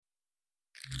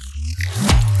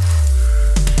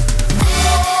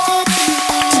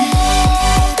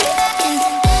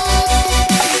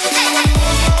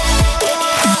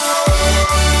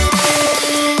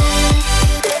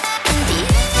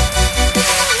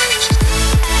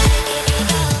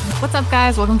up,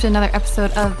 guys? Welcome to another episode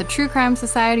of the True Crime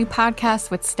Society podcast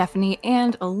with Stephanie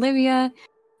and Olivia.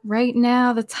 Right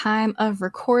now, the time of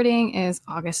recording is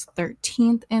August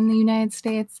 13th in the United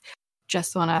States.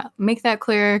 Just want to make that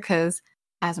clear because,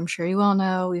 as I'm sure you all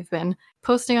know, we've been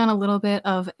posting on a little bit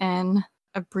of an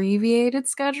abbreviated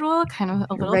schedule, kind of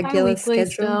a little regular bi-weekly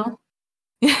schedule.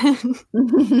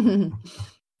 Still.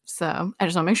 So I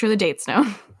just want to make sure the dates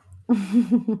know.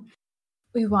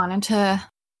 We wanted to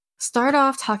start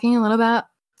off talking a little about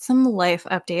some life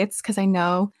updates because I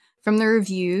know from the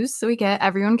reviews that we get,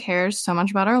 everyone cares so much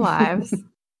about our lives.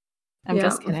 I'm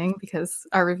just kidding because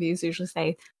our reviews usually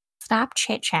say, stop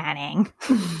chit-chatting.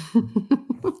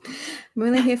 I'm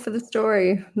only here for the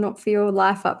story, not for your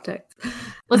life updates.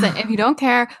 Listen, if you don't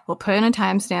care, we'll put in a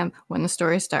timestamp when the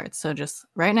story starts. So just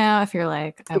right now, if you're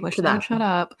like, I wish they would shut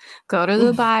up, go to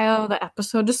the bio, the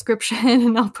episode description,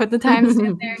 and I'll put the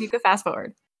timestamp there and you can fast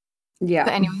forward. Yeah.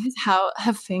 But anyways, how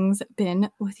have things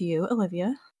been with you,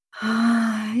 Olivia?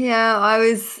 Yeah, I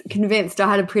was convinced I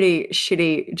had a pretty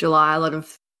shitty July. A lot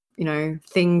of,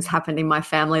 things happened in my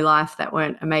family life that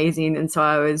weren't amazing. And so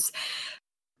I was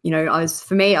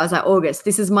like, August,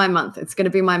 this is my month. It's going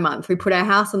to be my month. We put our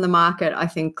house on the market, I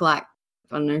think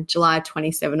July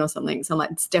 27 or something. So I'm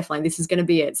like, this is going to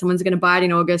be it. Someone's going to buy it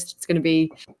in August. It's going to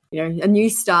be, a new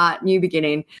start, new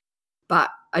beginning. But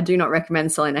I do not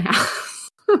recommend selling a house.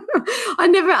 I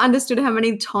never understood how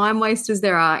many time wasters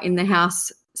there are in the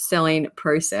house selling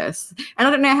process. And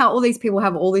I don't know how all these people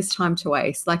have all this time to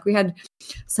waste. Like we had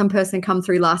some person come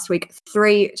through last week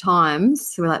 3 times.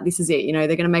 So we're like, this is it. They're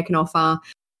going to make an offer.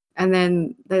 And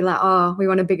then they're like, oh, we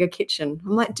want a bigger kitchen.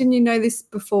 I'm like, didn't you know this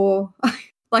before?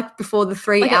 Before the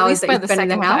 3 hours that you spent in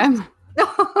the house?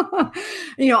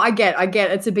 I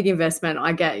get it's a big investment.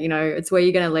 I get, it's where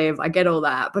you're going to live. I get all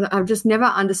that. But I've just never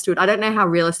understood. I don't know how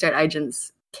real estate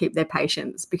agents keep their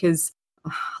patience because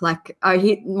our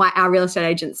real estate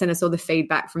agent sent us all the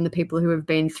feedback from the people who have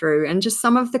been through and just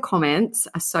some of the comments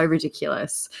are so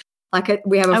ridiculous.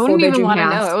 We have a 4-bedroom house. I wouldn't even want to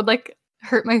know. It would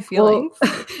hurt my feelings.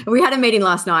 Well, we had a meeting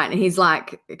last night and he's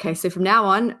like, okay, so from now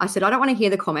on, I said, I don't want to hear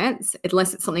the comments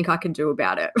unless it's something I can do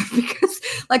about it. Because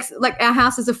like our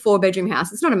house is a 4-bedroom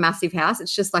house. It's not a massive house.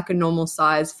 It's just like a normal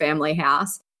size family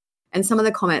house. And some of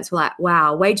the comments were like,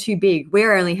 wow, way too big. We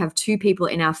only have 2 people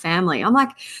in our family. I'm like,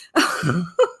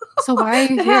 so why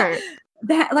are you here?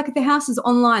 The house is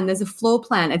online. There's a floor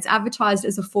plan. It's advertised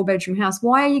as a 4-bedroom house.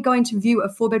 Why are you going to view a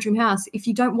 4-bedroom house if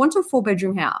you don't want a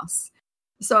 4-bedroom house?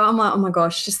 So I'm like, oh my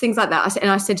gosh, just things like that.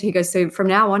 I said to him, he goes, so from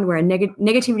now on, we're a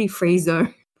negativity-free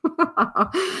zone.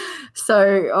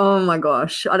 So, oh my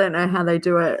gosh, I don't know how they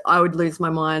do it. I would lose my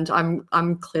mind.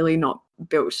 I'm clearly not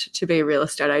built to be a real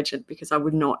estate agent because I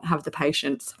would not have the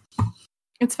patience.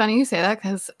 It's funny you say that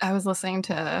because I was listening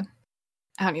to,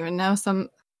 I don't even know,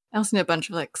 I listen to a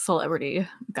bunch of celebrity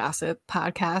gossip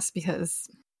podcasts because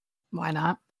why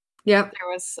not? Yep. There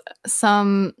was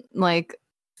some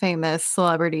famous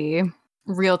celebrity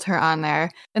realtor on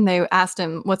there and they asked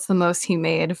him what's the most he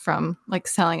made from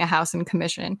selling a house in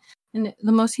commission. And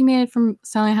the most he made from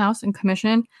selling a house in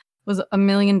commission was $1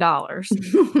 million.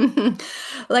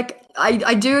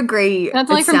 I do agree. That's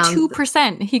only from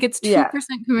 2%. He gets 2%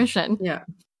 commission. Yeah.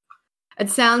 It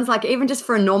sounds like even just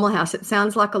for a normal house, it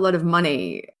sounds like a lot of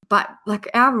money. But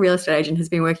our real estate agent has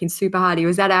been working super hard. He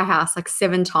was at our house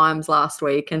 7 times last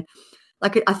week. And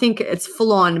I think it's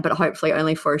full on, but hopefully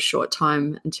only for a short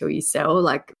time until you sell.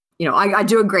 I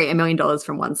do agree $1 million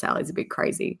from one sale is a bit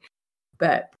crazy.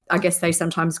 But I guess they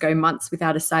sometimes go months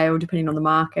without a sale depending on the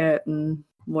market and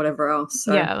whatever else.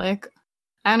 So. Yeah,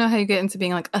 I don't know how you get into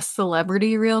being a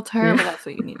celebrity realtor, but that's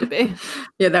what you need to be.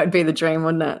 Yeah, that would be the dream,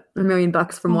 wouldn't it? $1 million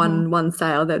from one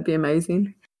sale, that'd be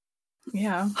amazing.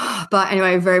 Yeah. But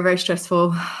anyway, very, very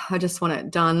stressful. I just want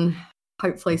it done.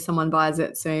 Hopefully someone buys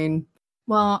it soon.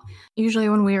 Well, usually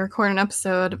when we record an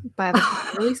episode, by the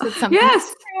time we release it, something.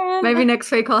 Yes. Maybe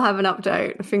next week I'll have an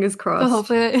update. Fingers crossed. So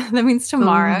hopefully that means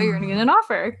tomorrow you're going to get an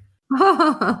offer.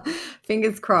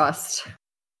 Fingers crossed.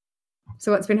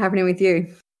 So what's been happening with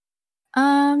you?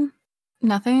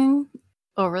 Nothing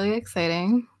overly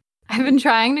exciting. I've been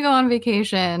trying to go on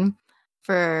vacation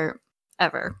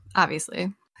forever,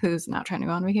 obviously. Who's not trying to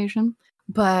go on vacation?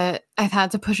 But I've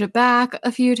had to push it back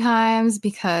a few times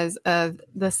because of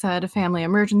the said family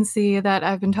emergency that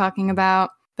I've been talking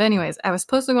about. But anyways, I was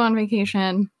supposed to go on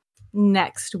vacation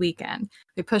next weekend.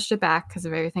 We pushed it back because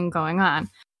of everything going on.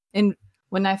 And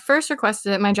when I first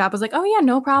requested it, my job was like, oh yeah,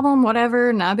 no problem,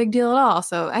 whatever, not a big deal at all.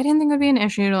 So I didn't think it would be an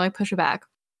issue to push it back.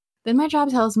 Then my job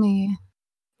tells me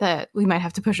that we might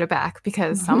have to push it back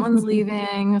because someone's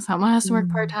leaving, someone has to work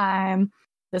part-time,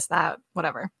 this, that,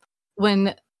 whatever.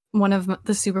 When one of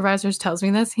the supervisors tells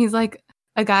me this. He's like,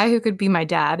 a guy who could be my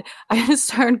dad. I just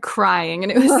started crying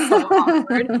and it was so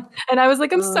awkward. And I was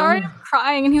like, I'm sorry, I'm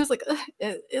crying. And he was like,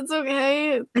 it's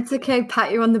okay. It's okay.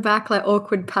 Pat you on the back, like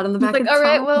awkward pat on the back. Like, all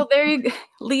right, well, there you go.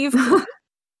 Leave. I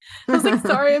was like,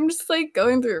 sorry, I'm just like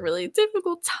going through a really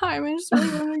difficult time. I just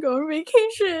really want to go on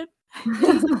vacation.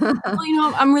 Like, well, you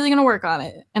know, I'm really going to work on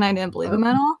it. And I didn't believe him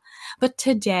at all. But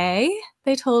today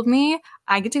they told me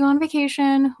I get to go on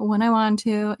vacation when I want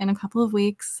to in a couple of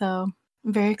weeks. So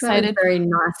I'm very excited. That was very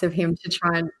nice of him to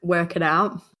try and work it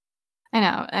out. I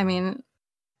know. I mean,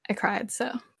 I cried.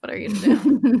 So what are you going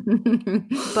to do?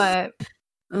 But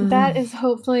that is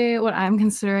hopefully what I'm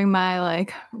considering my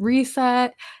like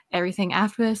reset. Everything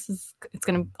after this it's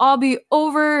going to all be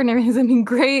over and everything's going to be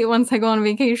great once I go on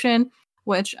vacation,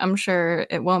 which I'm sure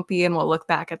it won't be. And we'll look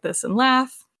back at this and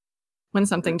laugh when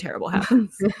something terrible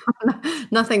happens.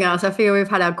 Nothing else. I figure we've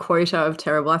had our quota of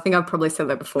terrible. I think I've probably said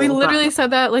that before. We literally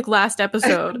said that like last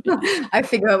episode. I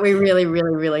figure we really,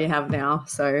 really, really have now.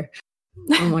 So,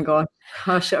 oh my God.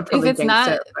 I should probably if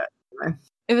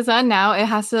it's not now, it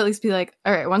has to at least be like,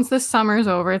 all right, once the summer's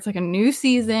over, it's like a new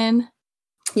season.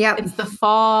 Yeah. It's the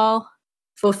fall.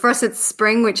 Well, for us, it's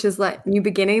spring, which is like new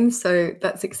beginnings. So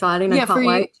that's exciting. I can't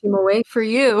wait 2 more weeks. For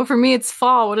you. For me, it's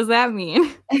fall. What does that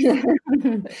mean?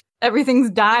 Everything's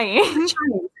dying.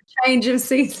 Change of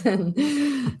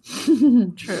season.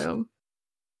 True.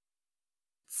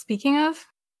 Speaking of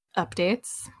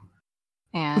updates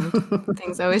and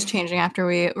things always changing after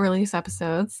we release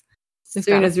episodes. As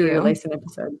soon as we release an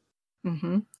episode.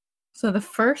 Mm-hmm. So the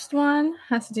first one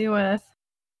has to do with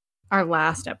our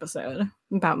last episode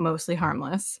about Mostly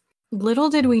Harmless. Little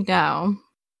did we know,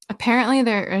 apparently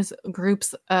there is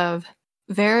groups of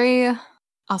very,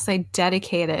 I'll say,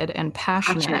 dedicated and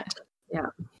passionate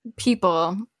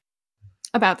people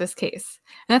about this case.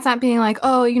 And it's not being like,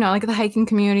 oh, you know, like the hiking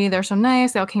community, they're so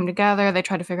nice, they all came together, they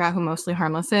tried to figure out who Mostly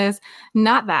Harmless is.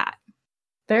 Not that.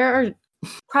 There are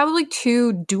probably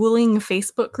 2 dueling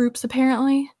Facebook groups,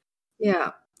 apparently.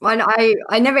 Yeah.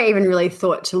 I never even really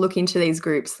thought to look into these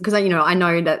groups because, you know, I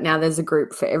know that now there's a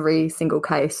group for every single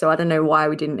case. So I don't know why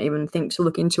we didn't even think to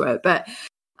look into it. But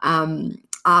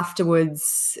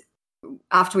afterwards,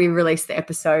 after we released the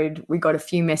episode, we got a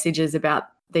few messages about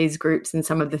these groups and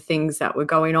some of the things that were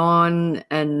going on.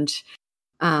 And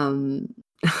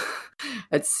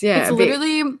it's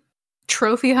literally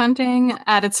trophy hunting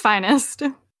at its finest.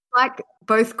 Like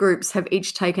both groups have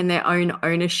each taken their own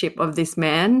ownership of this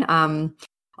man.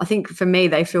 I think for me,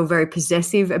 they feel very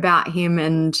possessive about him.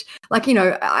 And like, you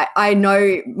know, I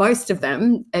know most of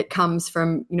them, it comes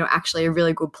from, you know, actually a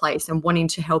really good place and wanting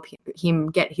to help him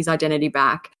get his identity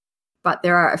back. But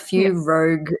there are a few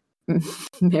rogue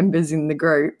members in the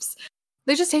groups.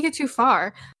 They just take it too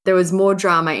far. There was more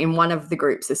drama in one of the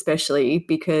groups, especially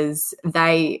because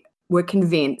they were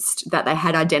convinced that they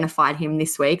had identified him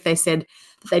this week. They said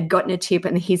they'd gotten a tip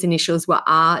and his initials were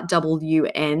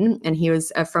RWN and he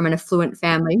was from an affluent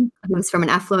family. He was from an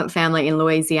affluent family in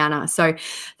Louisiana. So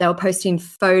they were posting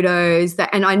photos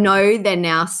and I know they're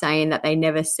now saying that they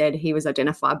never said he was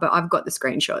identified, but I've got the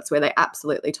screenshots where they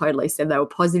absolutely totally said they were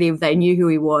positive. They knew who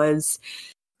he was.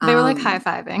 They were like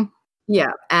high-fiving.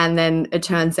 Yeah. And then it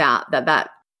turns out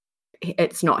that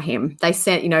it's not him. They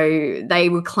said, you know, they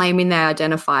were claiming they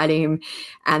identified him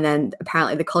and then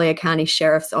apparently the Collier County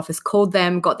Sheriff's Office called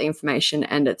them, got the information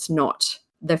and it's not.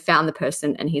 They found the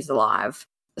person and he's alive.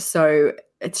 So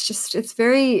it's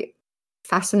very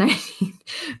fascinating,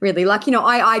 really. Like, you know,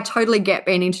 I totally get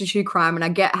being into true crime and I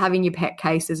get having your pet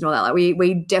cases and all that. Like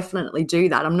we definitely do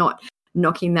that. I'm not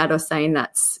knocking that or saying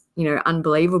that's, you know,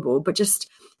 unbelievable, but just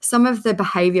some of the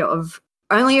behavior of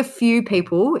only a few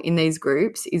people in these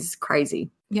groups is crazy.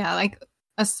 Yeah, like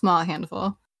a small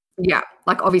handful. Yeah,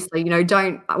 like obviously, you know,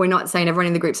 we're not saying everyone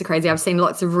in the groups are crazy. I've seen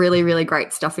lots of really, really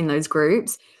great stuff in those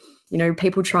groups. You know,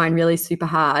 people trying really super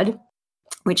hard,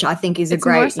 which I think is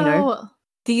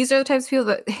these are the types of people,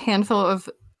 the handful of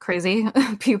crazy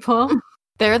people.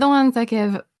 They're the ones that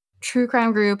give true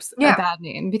crime groups a bad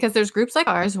name because there's groups like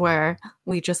ours where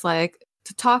we just like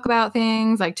to talk about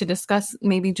things, like to discuss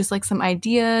maybe just like some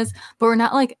ideas, but we're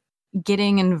not like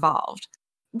getting involved.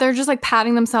 They're just like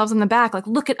patting themselves on the back, like,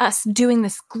 look at us doing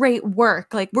this great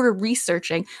work. Like we're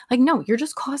researching. Like, no, you're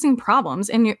just causing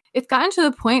problems. And it's gotten to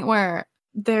the point where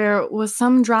there was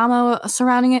some drama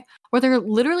surrounding it where they're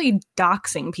literally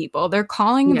doxing people. They're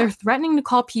they're threatening to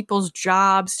call people's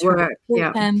jobs to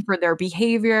report them for their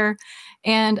behavior.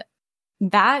 And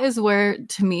that is where,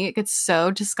 to me, it gets so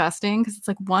disgusting because it's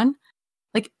like, one,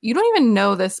 like, you don't even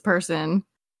know this person,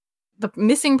 the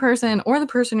missing person or the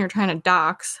person you're trying to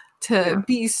dox, to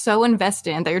be so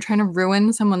invested in that you're trying to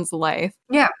ruin someone's life.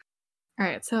 Yeah. All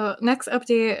right. So next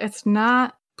update, it's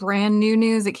not brand new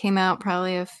news. It came out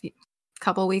probably a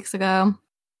couple weeks ago,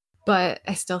 but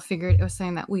I still figured it was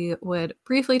something that we would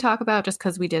briefly talk about just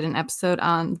because we did an episode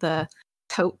on the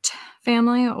Tote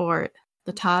family, or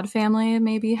the Todd family,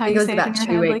 maybe how I think you it was say about it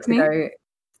in your 2 head, weeks like me. ago.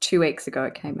 2 weeks ago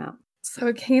it came out. So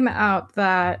it came out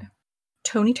that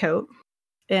Tony Tote,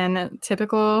 in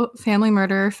typical family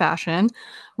murder fashion,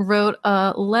 wrote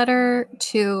a letter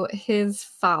to his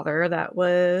father that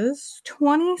was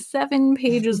 27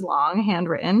 pages long,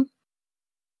 handwritten.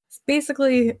 It's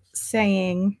basically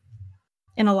saying,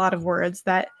 in a lot of words,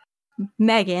 that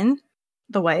Megan,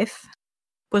 the wife,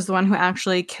 was the one who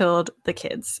actually killed the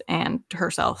kids and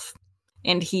herself.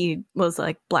 And he was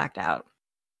like blacked out.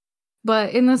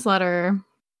 But in this letter,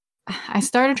 I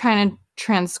started trying to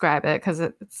transcribe it because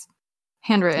it's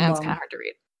handwritten and it's kind of hard to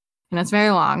read. And it's very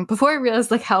long before I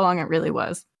realized like how long it really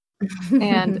was.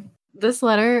 And this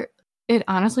letter, it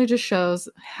honestly just shows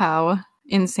how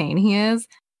insane he is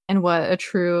and what a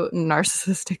true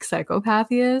narcissistic psychopath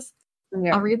he is.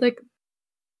 Yeah. I'll read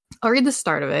the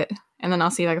start of it, and then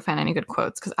I'll see if I can find any good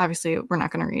quotes, because obviously we're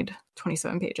not going to read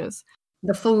 27 pages.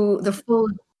 The full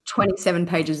 27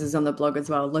 pages is on the blog as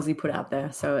well. Lizzie put out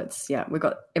there. So it's, we've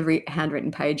got every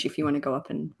handwritten page if you want to go up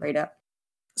and read it.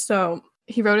 So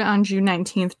he wrote it on June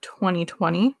 19th,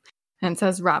 2020, and it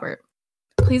says, Robert,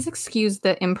 please excuse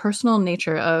the impersonal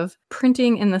nature of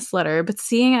printing in this letter, but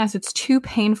seeing as it's too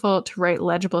painful to write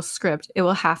legible script, it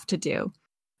will have to do.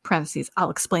 Parentheses,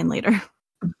 I'll explain later.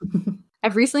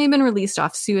 I've recently been released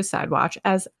off suicide watch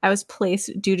as I was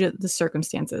placed due to the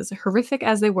circumstances, horrific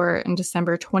as they were in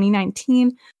December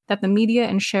 2019, that the media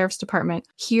and sheriff's department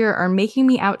here are making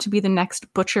me out to be the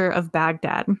next butcher of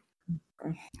Baghdad.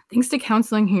 Thanks to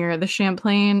counseling here, the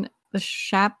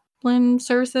Chaplain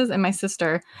services, and my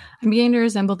sister, I'm beginning to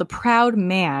resemble the proud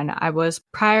man I was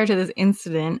prior to this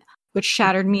incident, which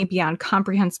shattered me beyond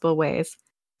comprehensible ways.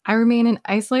 I remain in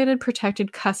isolated,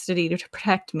 protected custody to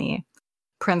protect me,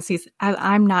 parentheses, as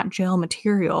I'm not jail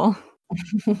material,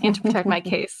 and to protect my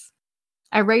case.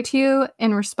 I write to you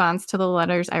in response to the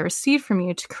letters I received from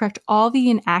you to correct all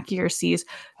the inaccuracies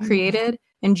created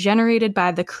and generated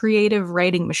by the creative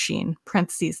writing machine,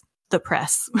 parentheses, the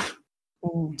press,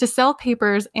 to sell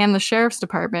papers and the sheriff's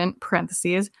department,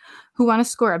 parentheses, who want to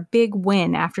score a big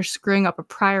win after screwing up a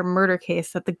prior murder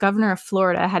case that the governor of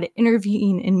Florida had to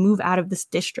intervene and move out of this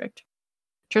district.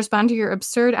 To respond to your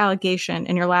absurd allegation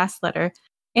in your last letter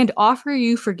and offer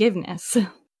you forgiveness.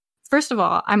 First of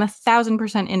all, I'm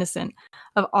 1,000% innocent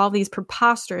of all these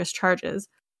preposterous charges,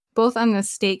 both on the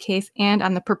state case and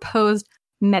on the proposed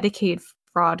Medicaid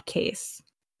fraud case.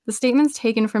 The statements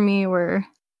taken from me were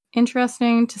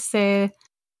interesting, to say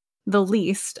the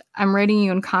least. I'm writing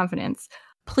you in confidence.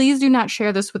 Please do not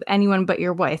share this with anyone but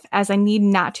your wife, as I need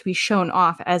not to be shown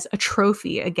off as a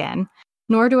trophy again,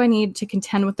 nor do I need to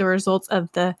contend with the results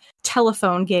of the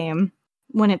telephone game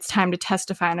when it's time to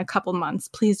testify in a couple months.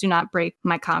 Please do not break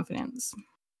my confidence.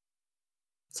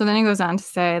 So then he goes on to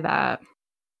say that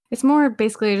it's more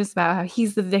basically just about how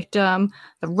he's the victim,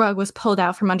 the rug was pulled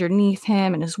out from underneath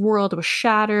him, and his world was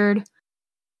shattered.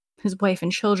 His wife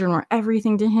and children were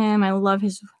everything to him. I love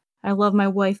my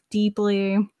wife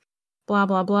deeply, blah,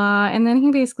 blah, blah. And then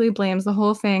he basically blames the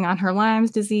whole thing on her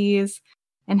Lyme's disease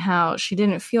and how she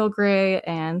didn't feel great,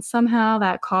 and somehow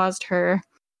that caused her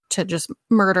to just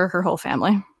murder her whole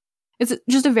family. It's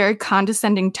just a very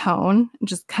condescending tone. It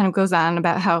just kind of goes on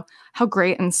about how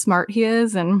great and smart he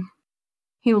is, and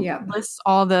he lists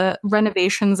all the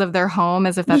renovations of their home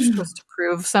as if that's supposed to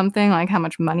prove something, like how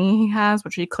much money he has,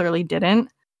 which he clearly didn't.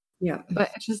 Yeah.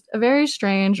 But it's just a very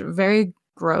strange, very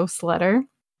gross letter,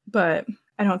 but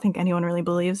I don't think anyone really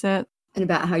believes it. And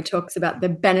about how he talks about the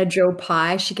Benadryl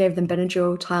pie. She gave them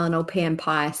Benadryl, Tylenol, PM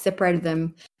pie, separated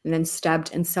them, and then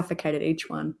stabbed and suffocated each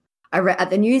one.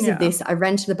 At the news of this, I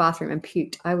ran to the bathroom and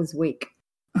puked. I was weak.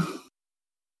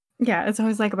 Yeah, it's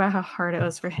always like about how hard it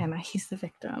was for him. He's the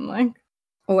victim, like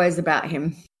always about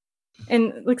him.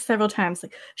 And like several times,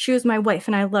 like, she was my wife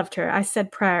and I loved her. I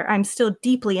said prior, I'm still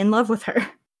deeply in love with her.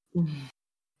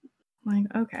 Like,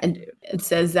 okay. And dude, it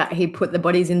says that he put the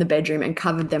bodies in the bedroom and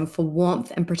covered them for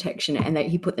warmth and protection, and that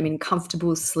he put them in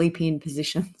comfortable sleeping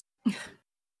positions.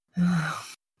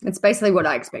 It's basically what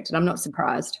I expected. I'm not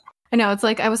surprised. I know. It's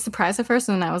like I was surprised at first,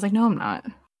 and then I was like, no, I'm not.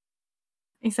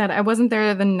 He said, I wasn't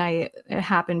there the night it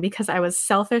happened because I was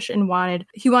selfish and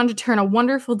he wanted to turn a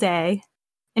wonderful day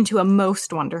into a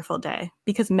most wonderful day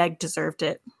because Meg deserved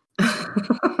it.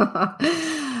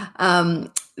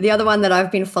 The other one that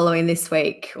I've been following this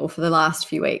week or for the last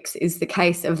few weeks is the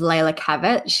case of Layla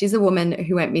Cavett. She's a woman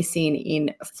who went missing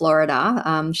in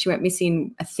Florida. She went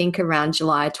missing, I think, around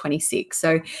July 26.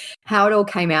 So how it all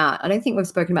came out, I don't think we've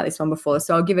spoken about this one before,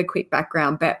 so I'll give a quick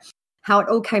background. But how it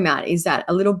all came out is that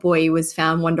a little boy was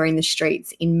found wandering the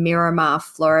streets in Miramar,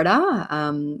 Florida.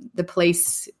 The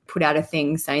police put out a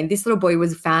thing saying this little boy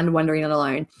was found wandering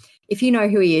alone. If you know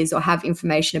who he is or have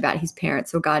information about his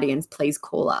parents or guardians, please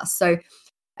call us. So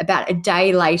about a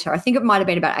day later, I think it might have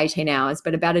been about 18 hours,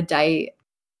 but about a day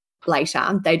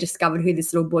later, they discovered who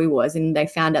this little boy was, and they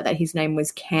found out that his name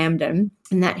was Camden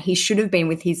and that he should have been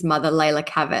with his mother, Layla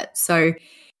Cavett. So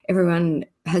everyone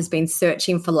has been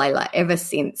searching for Layla ever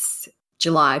since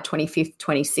July 25th,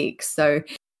 26. So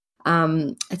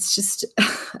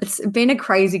it's been a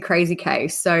crazy, crazy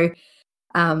case. So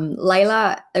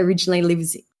Layla originally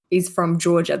is from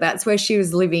Georgia. That's where she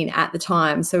was living at the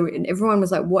time. So everyone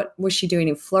was like, what was she doing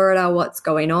in Florida? What's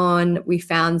going on? We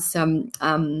found some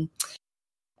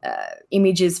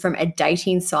images from a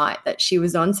dating site that she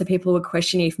was on. So people were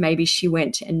questioning if maybe she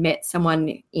went and met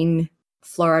someone in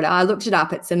Florida. I looked it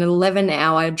up. It's an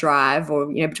 11-hour drive, or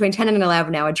between 10 and an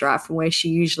 11-hour drive from where she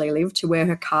usually lived to where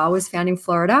her car was found in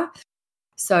Florida.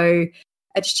 So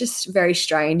it's just very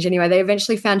strange. Anyway, they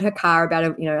eventually found her car about,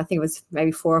 I think it was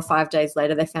maybe 4 or 5 days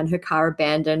later, they found her car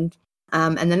abandoned.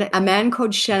 And then a man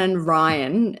called Shannon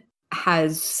Ryan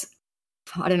has,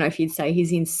 I don't know if you'd say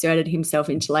he's inserted himself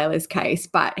into Layla's case,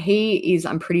 but he is,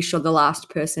 I'm pretty sure, the last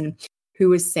person who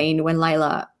was seen when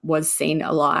Layla was seen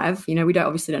alive. We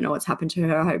obviously don't know what's happened to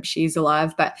her. I hope she's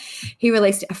alive. But he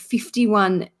released a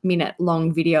 51-minute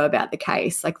long video about the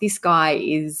case. Like, this guy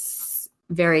is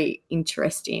very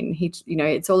interesting.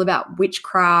 It's all about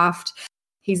witchcraft.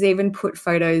 He's even put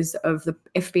photos of the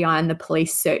FBI and the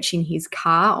police searching his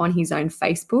car on his own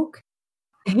Facebook.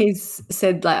 He's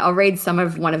said, I'll read some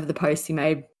of one of the posts he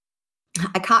made.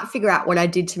 I can't figure out what I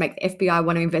did to make the FBI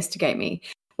want to investigate me.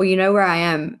 Well, you know where I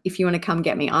am if you want to come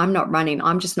get me. I'm not running.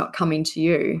 I'm just not coming to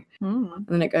you. And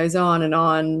then it goes on and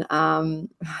on.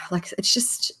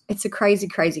 It's a crazy,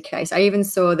 crazy case. I even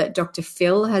saw that Dr.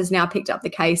 Phil has now picked up the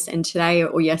case, and today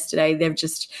or yesterday they've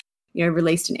just,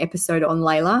 released an episode on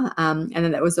Layla. And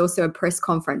then there was also a press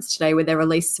conference today where they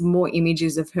released some more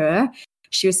images of her.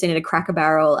 She was seen at a Cracker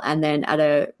Barrel and then at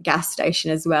a gas station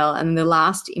as well. And the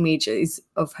last image is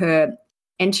of her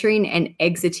entering and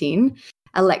exiting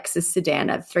a Lexus sedan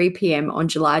at 3 p.m. on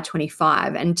July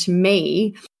 25. And to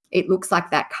me, it looks like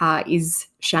that car is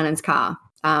Shannon's car.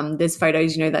 There's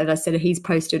photos, that I said he's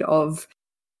posted of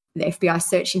the FBI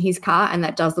searching his car, and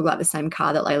that does look like the same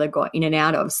car that Layla got in and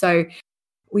out of. So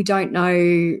we don't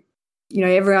know,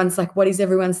 everyone's like, what is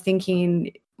everyone's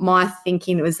thinking? My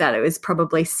thinking was that it was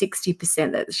probably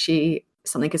 60% that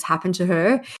something has happened to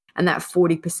her, and that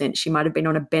 40% she might have been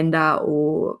on a bender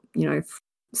or,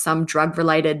 some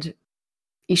drug-related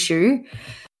issue.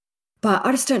 But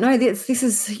I just don't know. This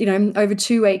is, over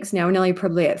 2 weeks now, nearly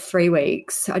probably at 3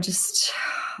 weeks. I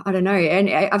don't know. And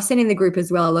I've seen in the group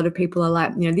as well, a lot of people are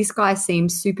like, this guy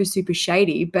seems super, super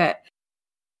shady, but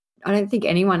I don't think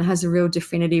anyone has a real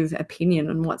definitive opinion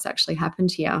on what's actually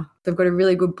happened here. They've got a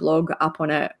really good blog up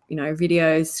on it,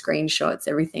 videos, screenshots,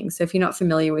 everything. So if you're not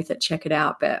familiar with it, check it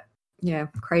out. But yeah,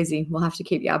 crazy. We'll have to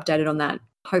keep you updated on that.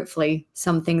 Hopefully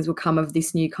some things will come of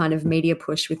this new kind of media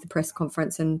push with the press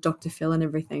conference and Dr. Phil and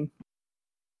everything.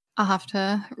 I'll have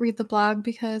to read the blog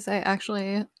because I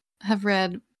actually have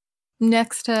read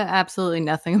next to absolutely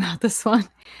nothing about this one.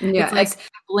 Yeah, it's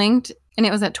linked and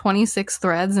it was at 26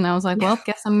 threads and I was like, well,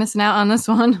 guess I'm missing out on this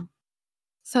one.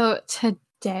 So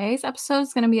today's episode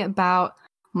is going to be about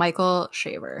Michael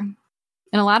Shaver.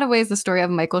 In a lot of ways, the story of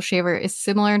Michael Shaver is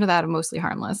similar to that of Mostly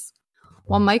Harmless.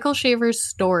 While Michael Shaver's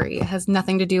story has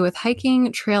nothing to do with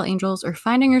hiking, trail angels, or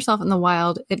finding yourself in the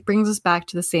wild, it brings us back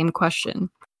to the same question.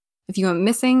 If you went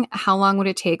missing, how long would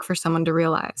it take for someone to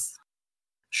realize?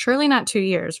 Surely not 2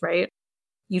 years, right?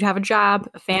 You'd have a job,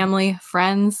 a family,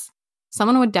 friends.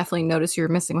 Someone would definitely notice you were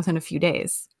missing within a few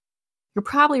days. You're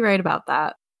probably right about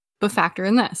that, but factor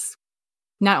in this.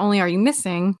 Not only are you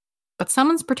missing, but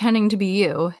someone's pretending to be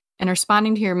you and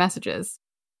responding to your messages.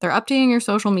 They're updating your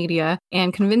social media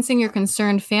and convincing your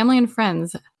concerned family and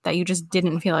friends that you just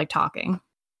didn't feel like talking.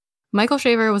 Michael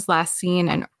Shaver was last seen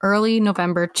in early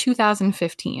November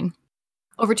 2015.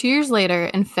 Over 2 years later,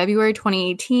 in February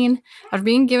 2018, after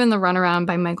being given the runaround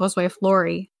by Michael's wife,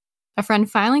 Lori, a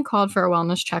friend finally called for a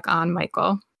wellness check on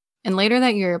Michael. And later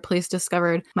that year, police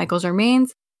discovered Michael's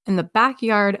remains in the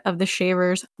backyard of the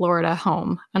Shavers' Florida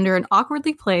home under an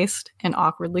awkwardly placed and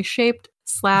awkwardly shaped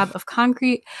slab of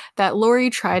concrete that Lori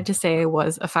tried to say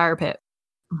was a fire pit.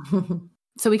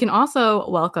 So we can also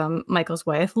welcome Michael's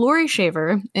wife, Lori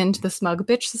Shaver, into the Smug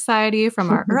Bitch Society from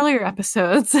our earlier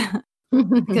episodes.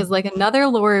 Because like another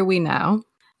Lori we know,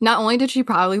 not only did she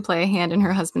probably play a hand in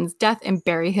her husband's death and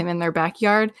bury him in their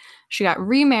backyard, she got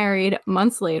remarried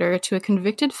months later to a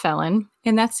convicted felon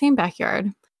in that same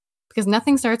backyard. Because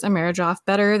nothing starts a marriage off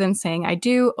better than saying I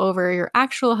do over your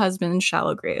actual husband's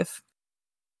shallow grave.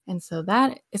 And so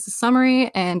that is a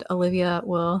summary, and Olivia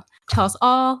will tell us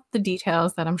all the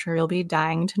details that I'm sure you'll be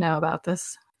dying to know about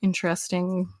this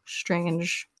interesting,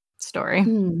 strange story.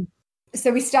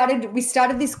 So we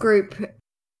started this group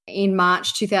in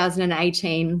March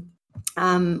 2018,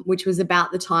 which was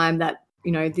about the time that,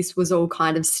 you know, this was all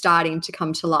kind of starting to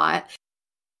come to light.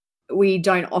 We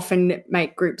don't often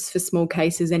make groups for small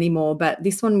cases anymore, but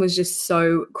this one was just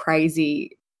so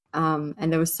crazy,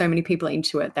 and there were so many people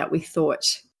into it that we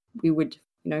thought we would,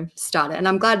 you know, start it. And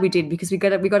I'm glad we did, because we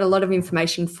got a lot of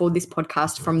information for this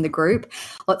podcast from the group.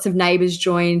 Lots of neighbours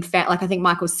joined. Like I think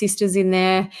Michael's sister's in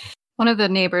there. One of the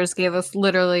neighbors gave us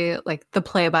literally like the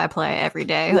play-by-play every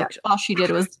day. Yeah. Like all she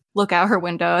did was look out her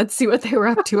window and see what they were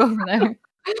up to over there.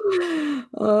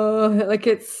 Oh, like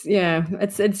it's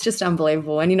just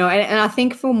unbelievable. And, you know, and I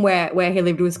think from where he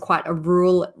lived was quite a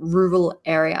rural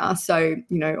area. So,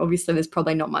 you know, obviously there's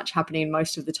probably not much happening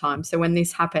most of the time. So when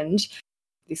this happened,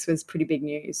 this was pretty big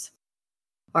news.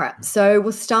 All right, so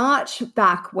we'll start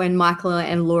back when Michael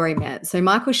and Lori met. So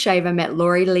Michael Shaver met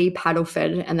Lori Lee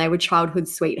Paddleford, and they were childhood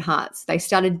sweethearts. They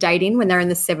started dating when they were in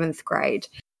the 7th grade.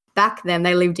 Back then,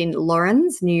 they lived in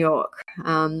Lawrence, New York.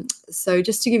 So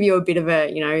just to give you a bit of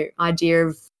a, you know, idea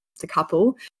of the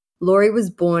couple, Lori was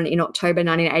born in October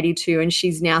 1982, and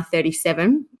she's now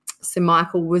 37. So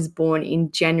Michael was born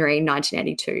in January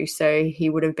 1982, so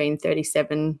he would have been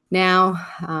 37 now,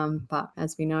 but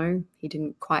as we know, he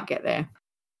didn't quite get there.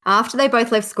 After they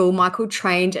both left school, Michael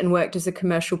trained and worked as a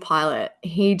commercial pilot.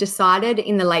 He decided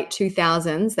in the late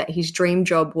 2000s that his dream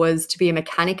job was to be a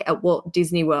mechanic at Walt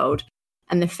Disney World,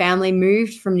 and the family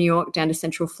moved from New York down to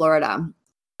Central Florida.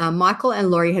 Michael and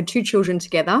Lori had 2 children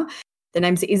together. Their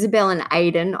names are Isabel and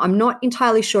Aiden. I'm not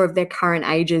entirely sure of their current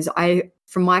ages.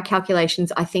 From my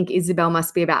calculations, I think Isabel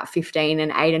must be about 15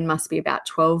 and Aiden must be about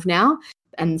 12 now.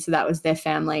 And so that was their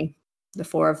family, the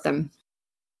 4 of them.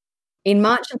 In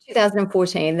March of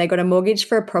 2014, they got a mortgage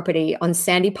for a property on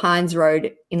Sandy Pines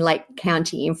Road in Lake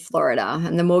County in Florida,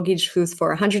 and the mortgage was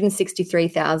for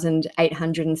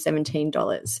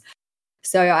 $163,817.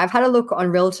 So I've had a look on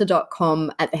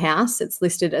realtor.com at the house. It's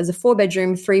listed as a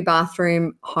 4-bedroom,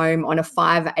 3-bathroom home on a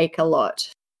 5-acre lot.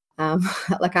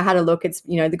 Like I had a look, it's,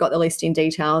 you know, they got the listing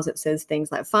details. It says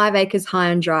things like 5 acres high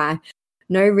and dry,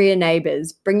 no rear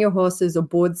neighbours, bring your horses or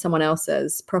board someone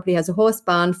else's. Property has a horse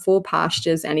barn, 4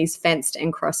 pastures, and is fenced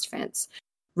and crossed fence.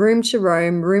 Room to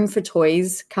roam, room for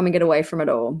toys, come and get away from it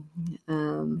all.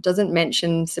 Doesn't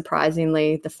mention,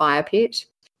 surprisingly, the fire pit.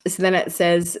 So then it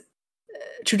says,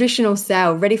 traditional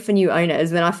sale, ready for new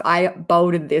owners. Then I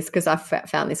bolded this because I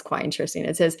found this quite interesting.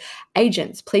 It says,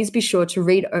 agents, please be sure to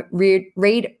read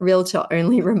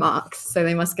realtor-only remarks. So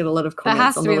they must get a lot of comments. That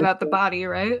has to be about the body,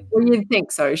 right? Well, you'd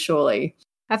think so, surely.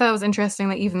 I thought it was interesting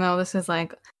that even though this is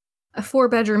like a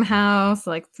 4-bedroom house,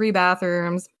 like 3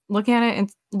 bathrooms, looking at it,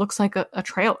 it looks like a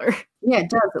trailer. Yeah, it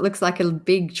does. It looks like a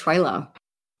big trailer.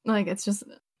 Like it's just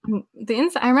the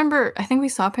inside. I think we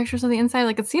saw pictures of the inside.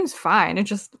 Like it seems fine.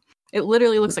 It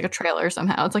literally looks like a trailer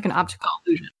somehow. It's like an optical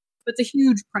illusion. It's a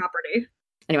huge property.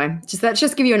 Anyway, let's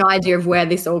just give you an idea of where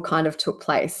this all kind of took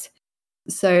place.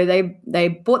 So they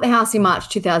bought the house in March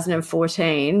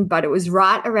 2014, but it was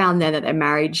right around then that their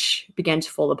marriage began to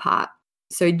fall apart.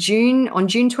 So on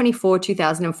June 24,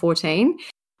 2014,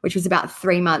 which was about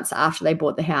 3 months after they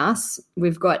bought the house,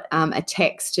 we've got an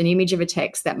image of a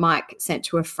text that Mike sent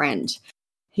to a friend.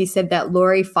 He said that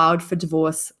Lori filed for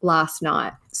divorce last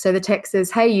night. So the text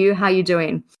says, hey, you, how you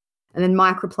doing? And then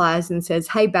Mike replies and says,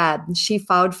 hey, bad, she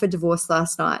filed for divorce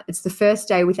last night. It's the first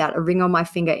day without a ring on my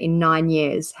finger in 9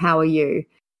 years. How are you?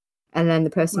 And then the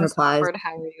person replies, awkward,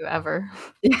 how are you ever?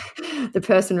 The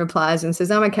person replies and says,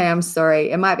 I'm okay, I'm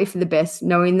sorry. It might be for the best,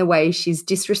 knowing the way she's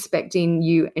disrespecting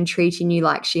you and treating you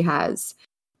like she has.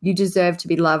 You deserve to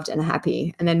be loved and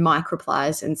happy. And then Mike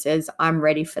replies and says, I'm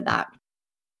ready for that.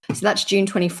 So that's June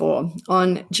 24.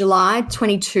 On July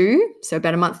 22, so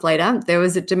about a month later, there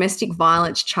was a domestic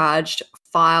violence charge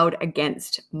filed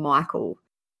against Michael.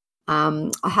 I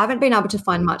haven't been able to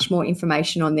find much more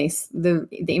information on this. The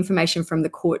information from the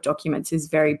court documents is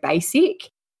very basic,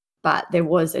 but there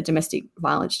was a domestic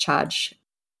violence charge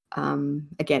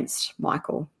against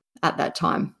Michael at that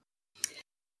time.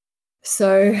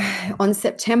 So on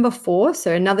September 4,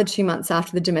 so another 2 months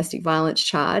after the domestic violence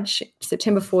charge,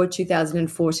 September 4,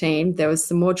 2014, there was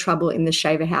some more trouble in the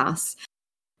Shaver house.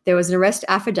 There was an arrest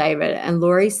affidavit, and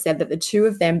Laurie said that the two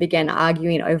of them began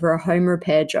arguing over a home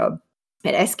repair job.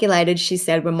 It escalated, she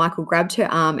said, when Michael grabbed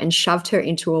her arm and shoved her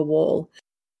into a wall.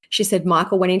 She said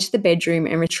Michael went into the bedroom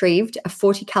and retrieved a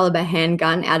 .40 caliber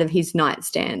handgun out of his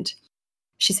nightstand.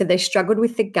 She said they struggled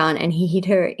with the gun and he hit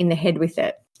her in the head with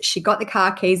it. She got the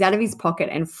car keys out of his pocket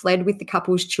and fled with the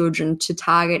couple's children to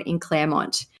Target in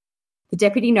Claremont. The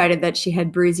deputy noted that she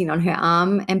had bruising on her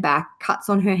arm and back, cuts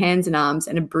on her hands and arms,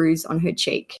 and a bruise on her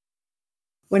cheek.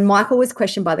 When Michael was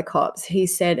questioned by the cops, he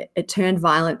said it turned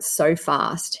violent so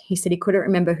fast. He said he couldn't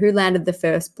remember who landed the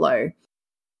first blow.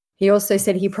 He also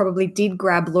said he probably did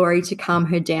grab Laurie to calm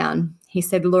her down. He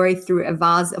said Laurie threw a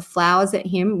vase of flowers at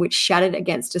him, which shattered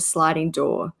against a sliding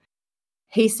door.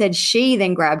 He said she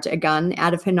then grabbed a gun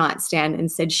out of her nightstand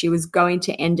and said she was going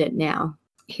to end it now.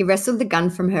 He wrestled the gun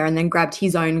from her and then grabbed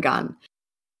his own gun.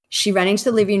 She ran into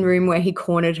the living room where he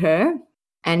cornered her,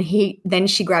 and then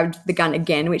she grabbed the gun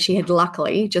again, which he had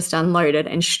luckily just unloaded,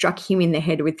 and struck him in the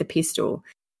head with the pistol.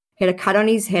 He had a cut on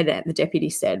his head, the deputy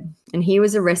said, and he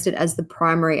was arrested as the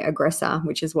primary aggressor,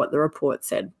 which is what the report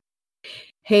said.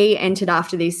 He entered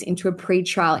after this into a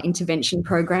pre-trial intervention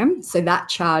program, so that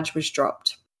charge was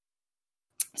dropped.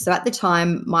 So at the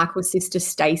time, Michael's sister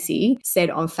Stacey said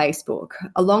on Facebook,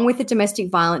 along with the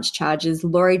domestic violence charges,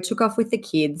 Laurie took off with the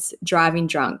kids, driving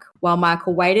drunk, while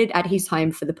Michael waited at his home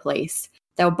for the police.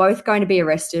 They were both going to be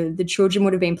arrested. The children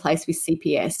would have been placed with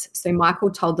CPS, so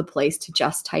Michael told the police to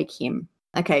just take him.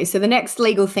 Okay, so the next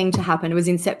legal thing to happen was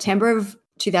in September of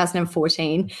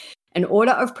 2014, an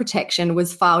order of protection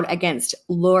was filed against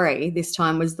Laurie, this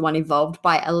time was the one involved,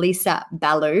 by Elisa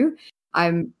Ballou.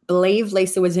 I believe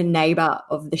Lisa was a neighbour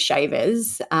of the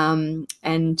Shavers, and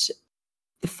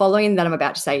the following that I'm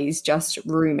about to say is just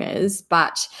rumours,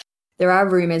 but there are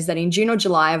rumours that in June or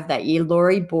July of that year,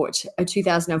 Laurie bought a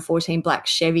 2014 black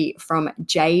Chevy from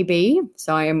JB.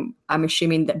 So I'm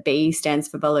assuming that B stands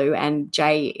for Ballou and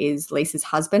J is Lisa's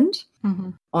husband.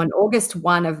 Mm-hmm. On August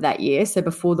 1 of that year, so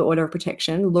before the order of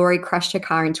protection, Laurie crashed her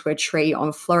car into a tree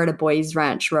on Florida Boys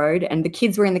Ranch Road, and the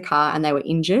kids were in the car and they were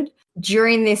injured.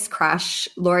 During this crash,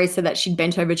 Laurie said that she'd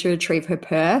bent over to retrieve her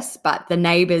purse, but the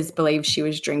neighbours believed she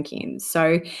was drinking.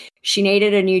 So she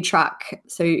needed a new truck.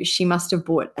 So she must have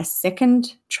bought a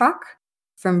second truck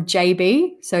from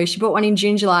JB. So she bought one in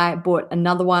June, July, bought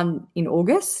another one in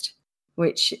August,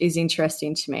 which is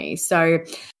interesting to me. So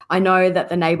I know that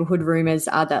the neighbourhood rumours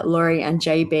are that Laurie and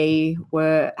JB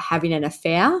were having an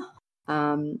affair.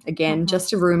 Again,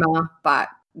 just a rumour, but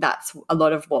that's a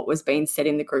lot of what was being said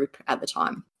in the group at the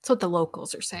time. That's what the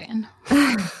locals are saying.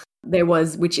 There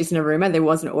was, which isn't a rumour, there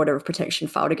was an order of protection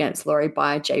filed against Laurie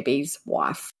by JB's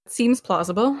wife. Seems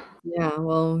plausible. Yeah,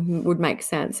 well, it would make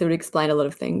sense. It would explain a lot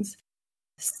of things.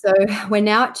 So we're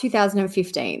now at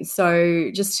 2015.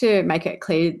 So just to make it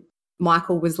clear,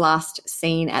 Michael was last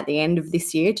seen at the end of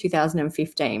this year,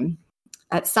 2015.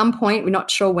 At some point, we're not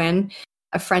sure when,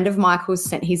 a friend of Michael's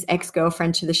sent his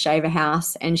ex-girlfriend to the Shaver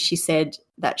house, and she said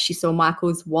that she saw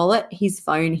Michael's wallet, his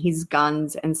phone, his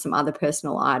guns, and some other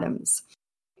personal items.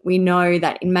 We know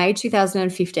that in May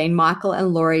 2015, Michael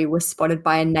and Laurie were spotted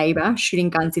by a neighbour shooting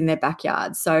guns in their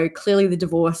backyard. So clearly the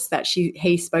divorce that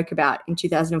he spoke about in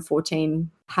 2014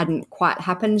 hadn't quite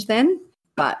happened then.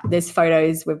 But there's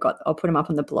photos I'll put them up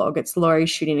on the blog. It's Laurie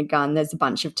shooting a gun. There's a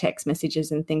bunch of text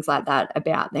messages and things like that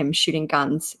about them shooting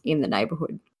guns in the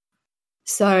neighbourhood.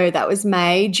 So that was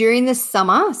May. During the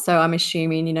summer, so I'm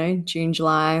assuming, June,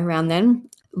 July, around then,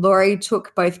 Laurie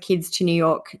took both kids to New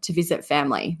York to visit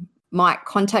family. Mike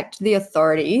contacted the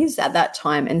authorities at that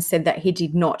time and said that he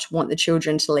did not want the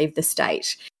children to leave the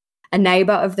state. A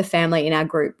neighbour of the family in our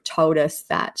group told us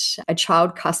that a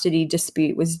child custody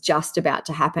dispute was just about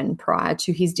to happen prior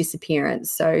to his disappearance.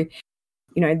 So,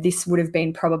 this would have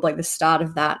been probably the start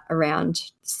of that around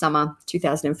summer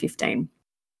 2015.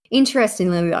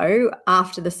 Interestingly, though,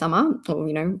 after the summer,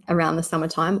 or, around the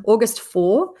summertime, August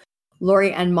 4,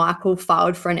 Laurie and Michael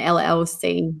filed for an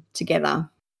LLC together,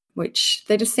 which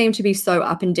they just seem to be so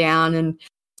up and down and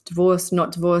divorce,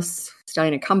 not divorce,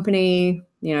 starting a company,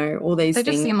 all these things.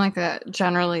 They just seem like a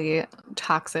generally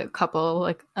toxic couple.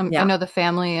 I know the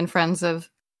family and friends of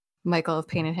Michael have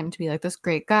painted him to be like this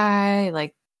great guy.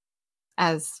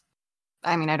 I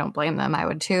don't blame them. I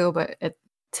would too. But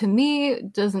to me,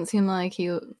 it doesn't seem like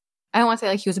I don't want to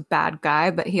say he was a bad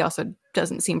guy, but he also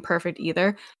doesn't seem perfect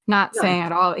either. Not saying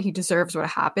at all that he deserves what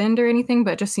happened or anything,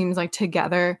 but it just seems like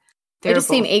together they just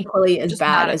seem equally as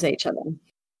bad as each other.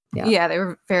 Yeah, they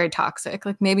were very toxic.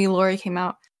 Maybe Laurie came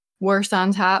out worse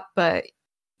on top, but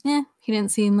he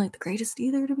didn't seem like the greatest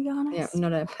either, to be honest. Yeah,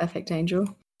 not a perfect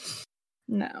angel.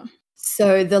 No.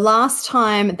 So the last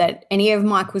time that any of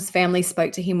Michael's family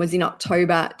spoke to him was in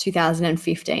October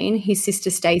 2015. His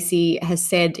sister Stacey has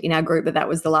said in our group that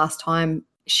was the last time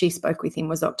she spoke with him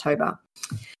was October.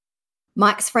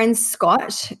 Mike's friend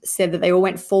Scott said that they all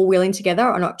went four-wheeling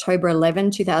together on October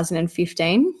 11,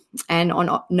 2015. And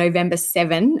on November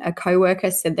 7, a co-worker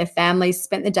said their families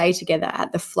spent the day together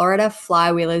at the Florida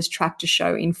Flywheelers Tractor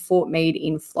Show in Fort Meade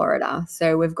in Florida.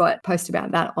 So we've got a post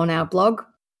about that on our blog.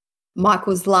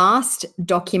 Michael's last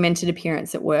documented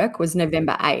appearance at work was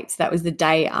November 8th. That was the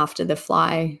day after the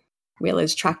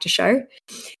Flywheelers Tractor Show.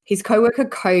 His co-worker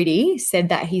Cody said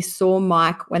that he saw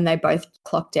Mike when they both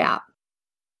clocked out.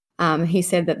 He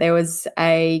said that there was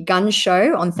a gun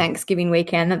show on Thanksgiving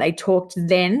weekend that they talked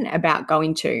then about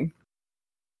going to.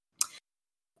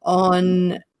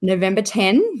 On November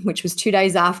 10, which was 2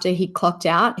 days after he clocked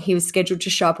out, he was scheduled to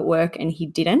show up at work and he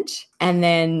didn't. And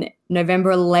then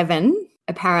November 11,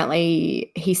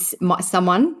 apparently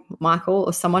Michael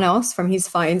or someone else from his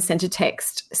phone sent a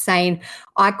text saying,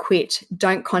 "I quit,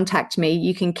 don't contact me,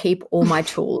 you can keep all my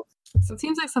tools." So it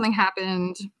seems like something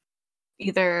happened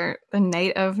either the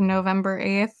night of November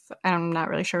 8th. I'm not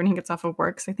really sure when he gets off of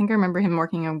work. So I think I remember him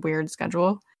working a weird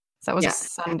schedule. So that was a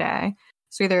Sunday.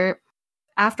 So either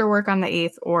after work on the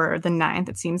 8th or the 9th,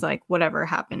 it seems like whatever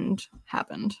happened.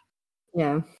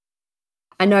 Yeah.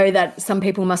 I know that some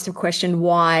people must have questioned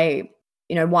why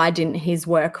didn't his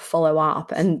work follow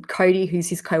up? And Cody, who's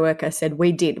his coworker, said,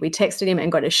 "We did. We texted him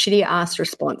and got a shitty ass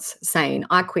response saying,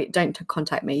 'I quit, don't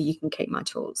contact me, you can keep my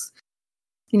tools.'"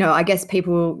 I guess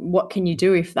people, what can you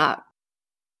do if that?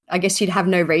 I guess you'd have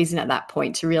no reason at that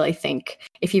point to really think.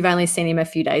 If you've only seen him a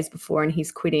few days before and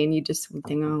he's quitting, you just would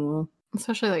think, oh, well.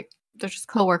 Especially like they're just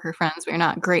coworker friends, but you're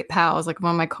not great pals. Like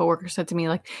one of my coworkers said to me,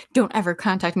 like, "Don't ever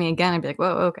contact me again." I'd be like,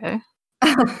 "Whoa, okay."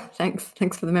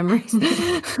 Thanks for the memories.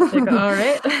 Like, all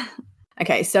right.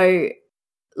 Okay, so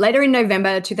later in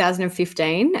November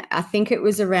 2015, I think it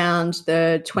was around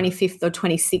the 25th or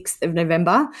 26th of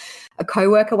November, a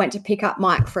co-worker went to pick up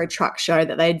Mike for a truck show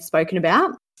that they'd spoken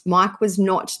about. Mike was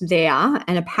not there,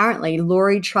 and apparently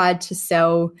Laurie tried to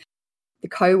sell the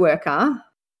co-worker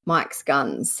Mike's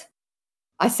guns.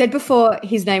 I said before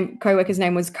his co-worker's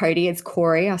name was Cody. It's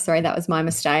Corey. Oh, sorry, that was my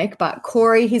mistake. But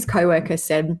Corey, his co-worker,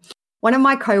 said, "One of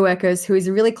my co-workers, who is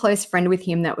a really close friend with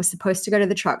him that was supposed to go to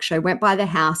the truck show, went by the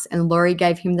house and Laurie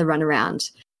gave him the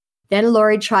runaround. Then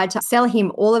Laurie tried to sell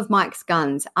him all of Mike's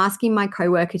guns, asking my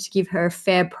co-worker to give her a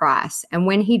fair price. And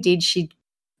when he did, she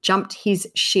jumped his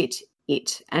shit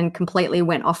and completely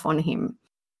went off on him."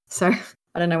 So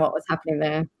I don't know what was happening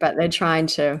there, but they're trying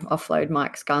to offload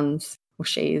Mike's guns, or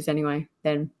she is anyway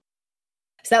then.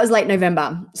 So that was late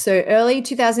November. So early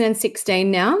 2016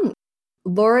 now,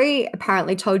 Laurie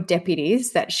apparently told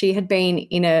deputies that she had been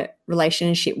in a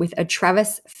relationship with a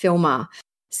Travis Filmer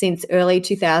since early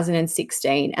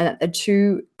 2016 and that the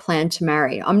two planned to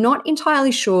marry. I'm not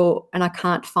entirely sure, and I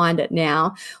can't find it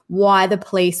now, why the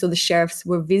police or the sheriffs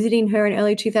were visiting her in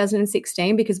early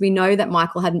 2016, because we know that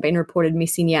Michael hadn't been reported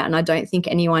missing yet, and I don't think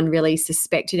anyone really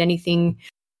suspected anything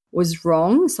was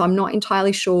wrong. So I'm not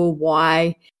entirely sure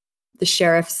why the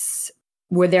sheriffs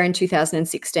were there in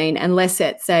 2016, unless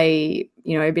it's a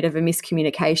bit of a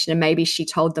miscommunication, and maybe she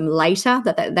told them later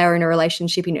that they were in a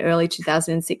relationship in early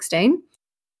 2016.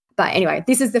 But anyway,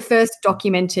 this is the first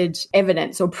documented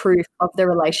evidence or proof of the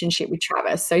relationship with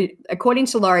Travis. So according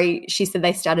to Laurie, she said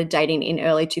they started dating in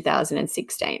early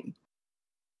 2016.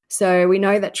 So we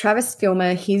know that Travis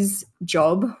Filmer, his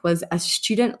job was a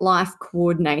student life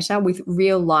coordinator with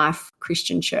Real Life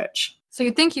Christian Church. So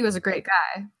you'd think he was a great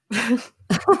guy,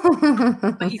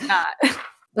 but he's not.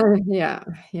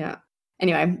 Yeah.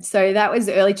 Anyway, so that was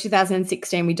early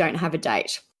 2016. We don't have a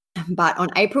date. But on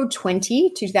April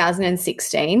 20,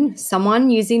 2016, someone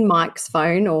using Mike's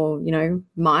phone, or,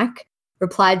 Mike,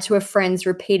 replied to a friend's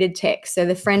repeated text. So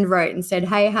the friend wrote and said,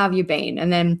 "Hey, how have you been?"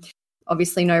 And then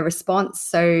obviously no response.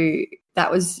 So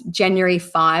that was January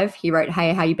 5. He wrote,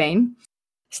 "Hey, how you been?"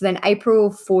 So then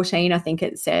April 14, I think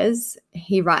it says,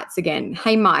 he writes again,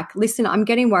 "Hey, Mike, listen, I'm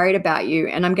getting worried about you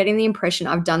and I'm getting the impression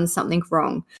I've done something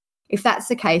wrong. If that's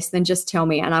the case, then just tell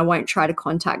me and I won't try to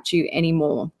contact you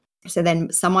anymore." So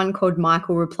then someone called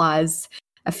Michael replies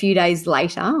a few days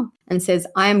later and says,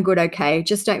 "I am good, okay.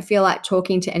 Just don't feel like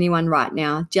talking to anyone right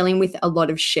now. Dealing with a lot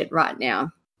of shit right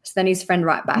now." So then his friend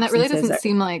writes back. And that really doesn't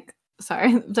seem like,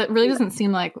 doesn't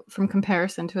seem like, from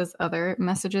comparison to his other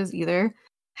messages either,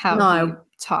 how he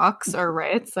talks or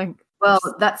writes. Well,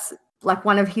 that's like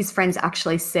one of his friends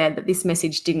actually said that this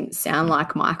message didn't sound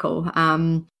like Michael.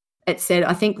 it said,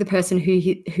 I think the person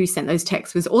who sent those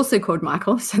texts was also called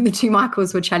Michael. So the two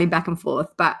Michaels were chatting back and forth.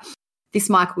 But this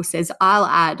Michael says, I'll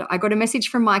add, I got a message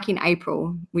from Mike in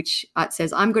April, which it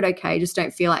says, I'm good, okay, just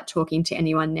don't feel like talking to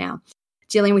anyone now.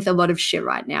 Dealing with a lot of shit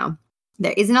right now.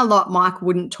 There isn't a lot Mike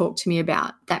wouldn't talk to me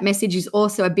about. That message is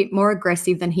also a bit more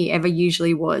aggressive than he ever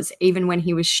usually was, even when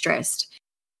he was stressed.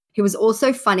 He was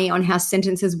also funny on how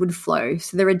sentences would flow,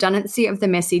 so the redundancy of the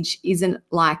message isn't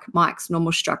like Mike's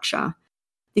normal structure.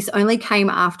 This only came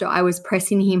after I was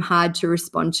pressing him hard to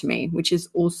respond to me, which is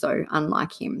also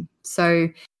unlike him. So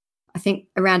I think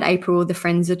around April, the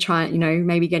friends are trying,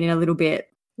 maybe getting a little bit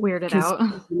weirded out,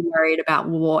 worried about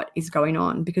what is going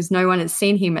on because no one has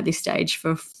seen him at this stage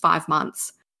for 5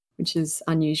 months, which is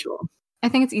unusual. I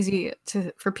think it's easy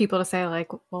for people to say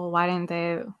like, well, why didn't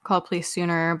they call police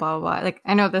sooner, blah, blah, blah. Like,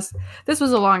 I know this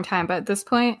was a long time, but at this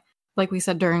point, like we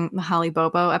said during the Holly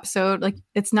Bobo episode, like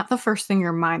it's not the first thing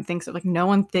your mind thinks of. Like no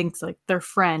one thinks like their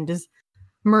friend is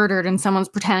murdered and someone's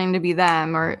pretending to be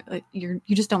them, or like, you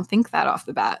just don't think that off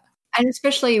the bat. And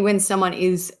especially when someone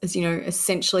is,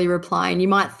 essentially replying, you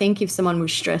might think if someone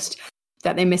was stressed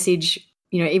that their message,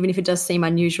 even if it does seem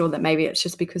unusual, that maybe it's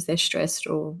just because they're stressed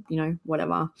or,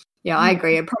 whatever. Yeah, I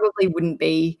agree. It probably wouldn't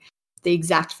be the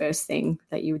exact first thing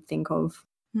that you would think of.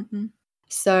 Mm-mm.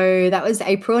 So that was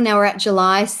April. Now we're at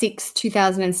July 6,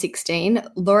 2016.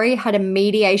 Laurie had a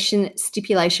mediation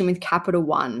stipulation with Capital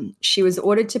One. She was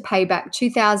ordered to pay back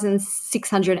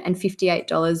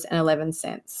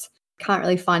 $2,658.11. Can't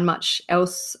really find much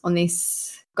else on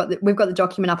this. We've got the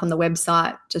document up on the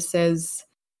website, just says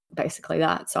basically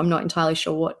that. So I'm not entirely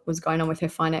sure what was going on with her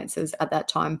finances at that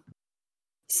time.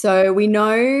 So we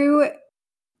know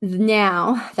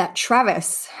now that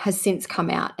Travis has since come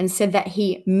out and said that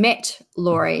he met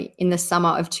Laurie in the summer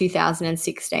of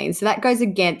 2016. So that goes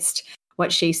against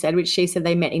what she said, which she said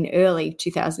they met in early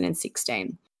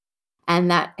 2016.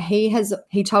 And that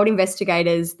he told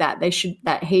investigators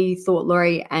that he thought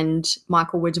Laurie and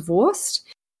Michael were divorced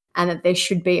and that there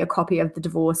should be a copy of the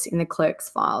divorce in the clerk's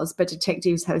files. But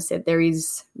detectives have said there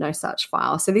is no such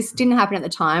file. So this didn't happen at the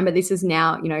time, but this is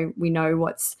now, we know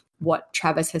what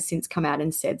Travis has since come out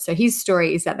and said. So his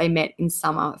story is that they met in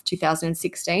summer of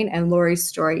 2016 and Laurie's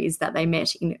story is that they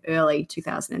met in early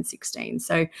 2016.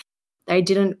 So they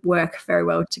didn't work very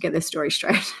well to get their story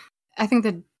straight. I think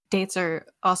the dates are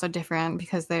also different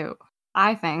because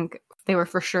I think they were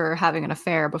for sure having an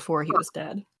affair before he was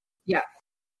dead. Yeah.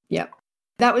 Yeah.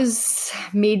 That was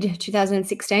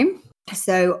mid-2016.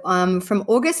 So from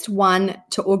August 1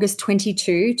 to August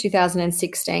 22,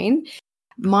 2016,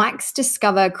 Mike's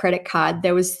Discover credit card,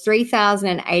 there was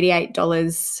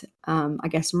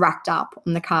 $3,088, racked up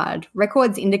on the card.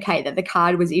 Records indicate that the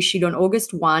card was issued on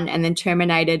August 1 and then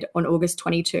terminated on August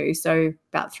 22, so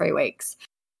about 3 weeks.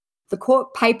 The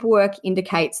court paperwork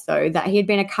indicates, though, that he had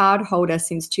been a card holder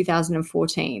since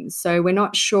 2014. So we're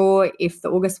not sure if the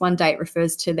August 1 date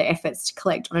refers to the efforts to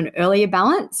collect on an earlier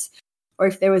balance or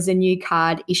if there was a new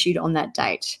card issued on that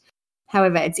date.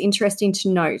 However, it's interesting to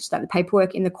note that the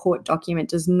paperwork in the court document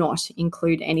does not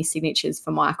include any signatures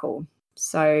for Michael.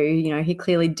 So, he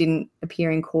clearly didn't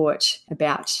appear in court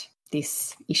about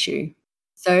this issue.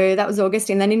 So that was August.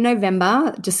 And then in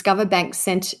November, Discover Bank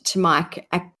sent to Mike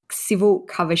a civil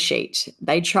cover sheet.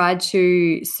 They tried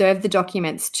to serve the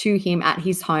documents to him at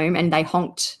his home and they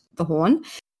honked the horn,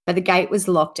 but the gate was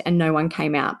locked and no one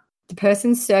came out. The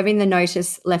person serving the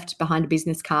notice left behind a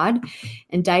business card,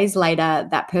 and days later,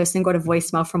 that person got a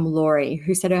voicemail from Laurie,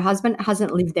 who said her husband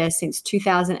hasn't lived there since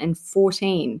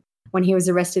 2014 when he was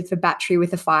arrested for battery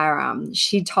with a firearm.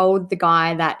 She told the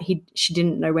guy that she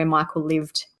didn't know where Michael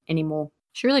lived anymore.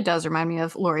 She really does remind me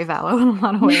of Lori Vallow in a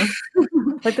lot of ways.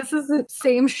 Like, this is the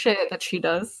same shit that she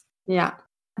does. Yeah.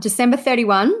 December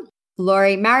 31,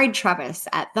 Laurie married Travis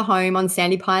at the home on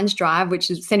Sandy Pines Road, which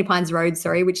is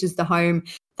the home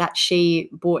that she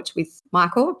bought with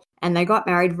Michael. And they got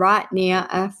married right near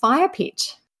a fire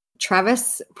pit.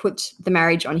 Travis put the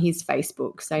marriage on his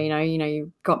Facebook. So,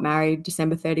 you got married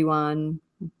December 31,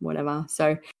 whatever.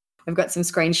 So I've got some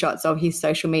screenshots of his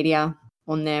social media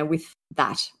on there with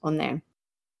that on there.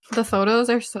 The photos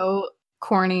are so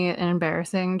corny and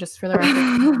embarrassing, just for the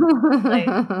record. Like,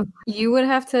 you would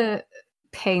have to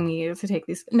pay me to take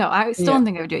these. No, I still don't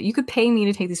think I would do it. You could pay me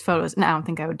to take these photos, and I don't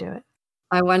think I would do it.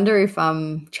 I wonder if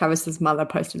Travis's mother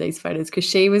posted these photos, because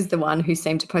she was the one who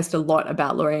seemed to post a lot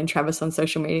about Laurie and Travis on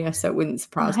social media, so it wouldn't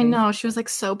surprise me. I know. She was like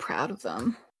so proud of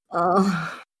them.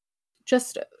 Oh.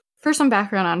 Just for some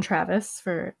background on Travis,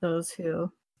 for those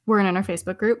who weren't in our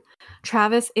Facebook group,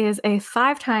 Travis is a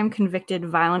 5-time convicted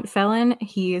violent felon.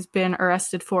 He has been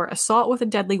arrested for assault with a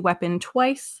deadly weapon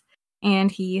twice,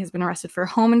 and he has been arrested for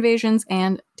home invasions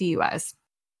and DUIs.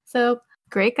 So,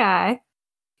 great guy.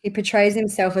 He portrays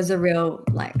himself as a real,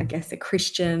 like, I guess, a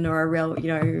Christian or a real,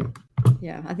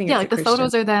 I think like the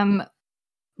photos are them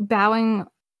bowing,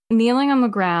 kneeling on the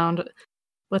ground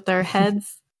with their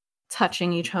heads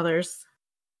touching each other's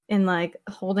and like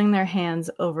holding their hands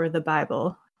over the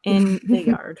Bible in the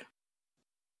yard.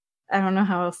 I don't know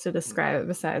how else to describe it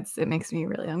besides it makes me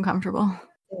really uncomfortable.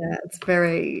 Yeah, it's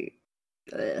very...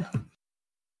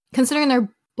 Considering they're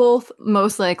both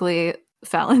most likely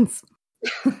felons.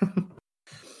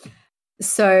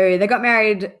 So they got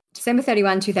married December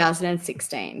 31,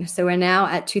 2016. So we're now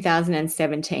at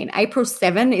 2017. April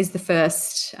 7 is the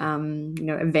first,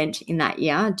 event in that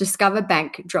year. Discover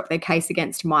Bank dropped their case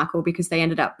against Michael because they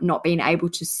ended up not being able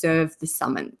to serve the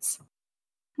summons.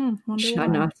 I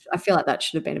feel like that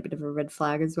should have been a bit of a red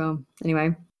flag as well.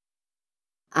 Anyway.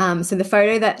 So the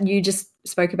photo that you just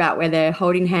spoke about where they're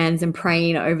holding hands and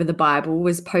praying over the Bible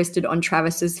was posted on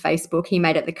Travis's Facebook. He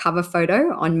made it the cover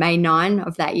photo on May 9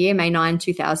 of that year, May 9,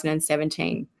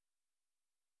 2017.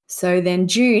 So then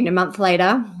June, a month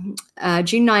later,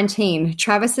 June 19,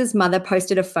 Travis's mother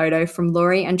posted a photo from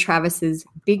Lori and Travis's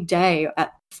big day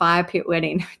at fire pit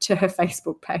wedding to her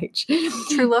Facebook page.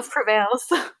 True love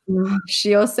prevails.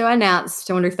 She also announced,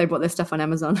 I wonder if they bought their stuff on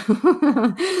Amazon.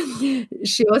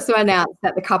 She also announced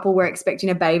that the couple were expecting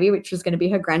a baby, which was going to be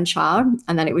her grandchild,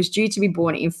 and that it was due to be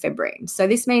born in February. So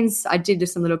this means, I did do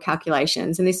some little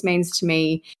calculations, and this means to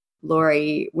me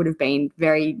Lori would have been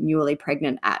very newly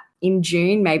pregnant in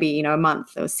June, maybe, a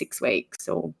month or 6 weeks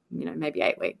or, maybe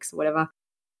 8 weeks or whatever.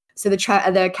 So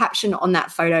the caption on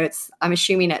that photo, I'm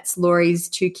assuming it's Lori's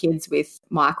 2 kids with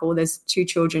Michael. There's 2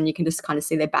 children. You can just kind of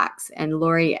see their backs. And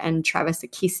Lori and Travis are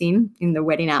kissing in the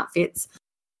wedding outfits.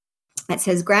 It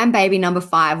says, grandbaby number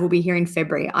 5 will be here in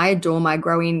February. I adore my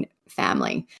growing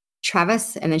family.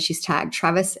 Travis, and then she's tagged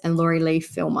Travis and Lori Lee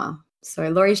Filmer. So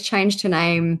Lori's changed her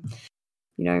name.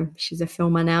 She's a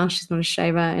filmer now. She's not a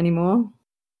shaver anymore.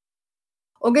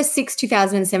 August 6,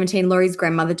 2017, Lori's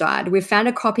grandmother died. We've found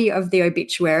a copy of the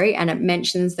obituary and it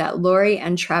mentions that Lori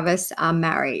and Travis are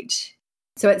married.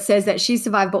 So it says that she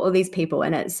survived by all these people,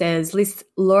 and it says lists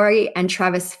Lori and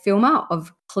Travis Filmer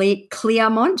of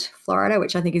Clearmont, Florida,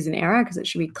 which I think is an error because it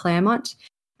should be Claremont.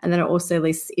 And then it also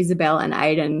lists Isabel and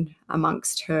Aiden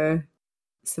amongst her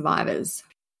survivors.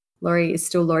 Lori is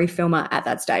still Lori Filmer at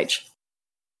that stage.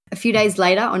 A few days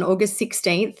later, on August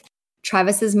 16th,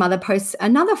 Travis's mother posts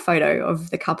another photo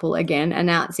of the couple again,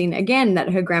 announcing again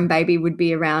that her grandbaby would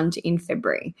be around in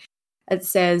February. It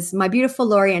says, my beautiful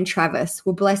Lori and Travis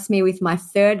will bless me with my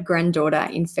 3rd granddaughter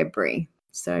in February.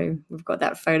 So we've got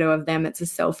that photo of them. It's a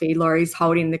selfie. Lori's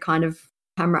holding the kind of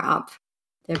camera up.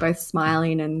 They're both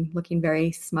smiling and looking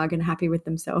very smug and happy with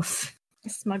themselves.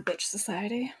 Smug bitch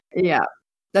society. Yeah.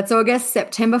 That's August.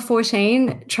 September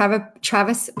 14,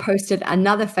 Travis posted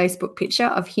another Facebook picture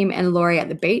of him and Lori at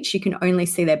the beach. You can only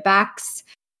see their backs.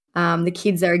 The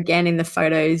kids are again in the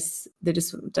photos. They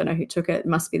just don't know who took it. It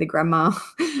must be the grandma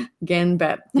again,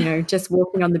 but, just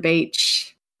walking on the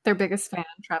beach. Their biggest fan,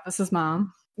 Travis's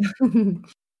mom.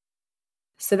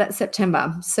 So that's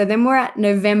September. So then we're at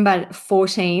November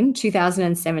 14,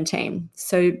 2017.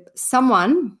 So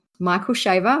someone, Michael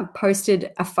Shaver,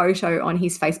 posted a photo on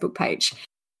his Facebook page.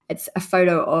 It's a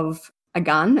photo of a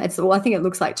gun. I think it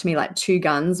looks like to me like 2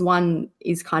 guns. One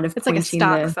is kind of it's like a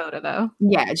stock photo though.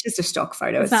 Yeah, it's just a stock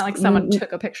photo. It's not like someone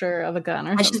took a picture of a gun or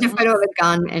something. It's just a photo of a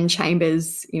gun and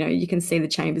chambers. You can see the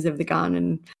chambers of the gun,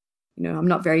 and I'm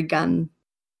not very gun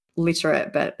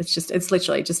literate, but it's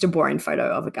literally just a boring photo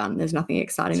of a gun. There's nothing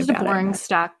exciting about it. Just a boring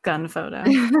stock gun photo.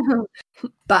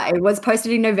 But it was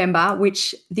posted in November,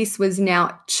 which this was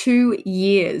now 2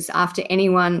 years after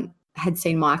anyone had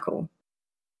seen Michael.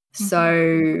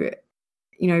 So,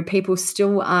 people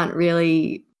still aren't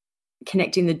really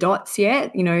connecting the dots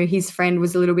yet. His friend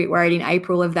was a little bit worried in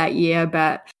April of that year,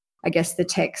 but I guess the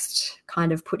text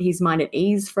kind of put his mind at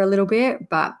ease for a little bit.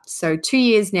 But so 2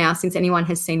 years now since anyone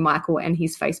has seen Michael, and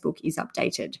his Facebook is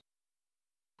updated.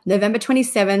 November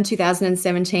 27,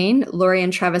 2017, Lori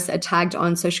and Travis are tagged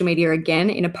on social media again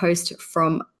in a post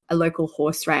from a local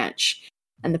horse ranch.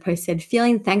 And the post said,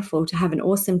 feeling thankful to have an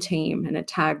awesome team, and it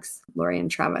tags Lori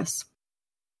and Travis.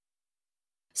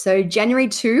 So January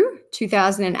 2,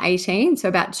 2018, so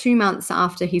about 2 months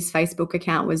after his Facebook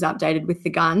account was updated with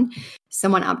the gun,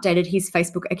 someone updated his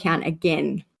Facebook account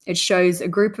again. It shows a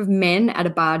group of men at a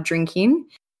bar drinking.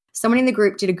 Someone in the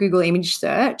group did a Google image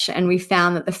search, and we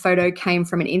found that the photo came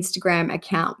from an Instagram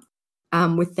account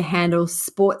with the handle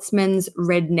Sportsman's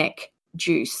Redneck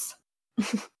Juice.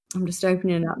 I'm just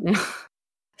opening it up now.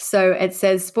 So it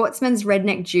says Sportsman's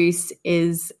Redneck Juice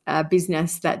is a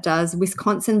business that does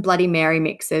Wisconsin Bloody Mary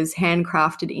mixes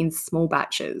handcrafted in small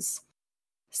batches.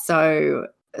 So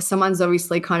someone's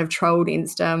obviously kind of trolled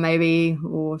Insta maybe,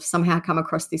 or somehow come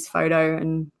across this photo,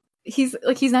 and he's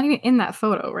not even in that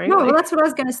photo, right? No, well, that's what I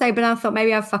was going to say, but I thought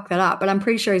maybe I fucked that up, but I'm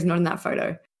pretty sure he's not in that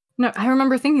photo. No, I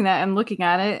remember thinking that and looking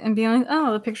at it and being like,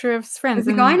 oh, the picture of his friends.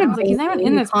 The guy in he's not even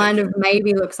in this kind picture. of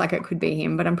maybe looks like it could be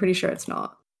him, but I'm pretty sure it's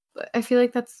not. I feel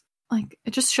like that's like,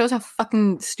 it just shows how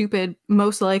fucking stupid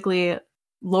most likely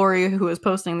Lori, who is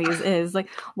posting these, is. Like,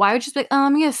 why would you just be like, oh,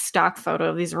 let me get a stock photo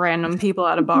of these random people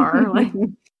at a bar? Like,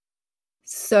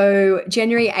 so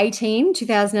January 18,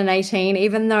 2018,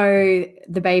 even though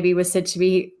the baby was said to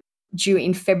be due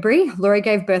in February, Lori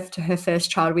gave birth to her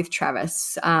first child with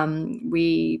Travis.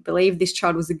 We believe this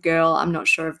child was a girl. I'm not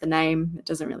sure of the name. It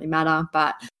doesn't really matter.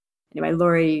 But anyway,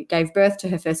 Lori gave birth to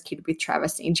her first kid with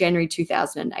Travis in January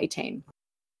 2018.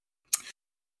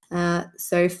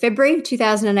 So February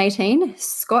 2018,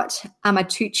 Scott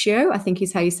Amatuccio, I think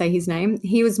is how you say his name,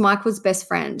 he was Michael's best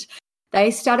friend.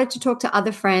 They started to talk to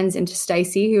other friends and to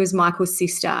Stacey, who was Michael's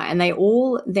sister, and they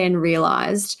all then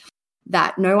realised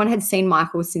that no one had seen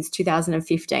Michael since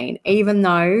 2015, even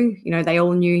though, they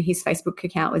all knew his Facebook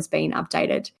account was being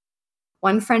updated.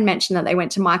 One friend mentioned that they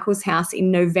went to Michael's house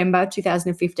in November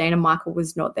 2015 and Michael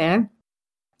was not there.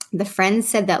 The friend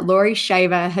said that Lori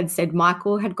Shaver had said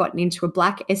Michael had gotten into a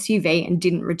black SUV and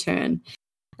didn't return.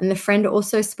 And the friend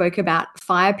also spoke about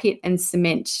fire pit and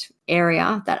cement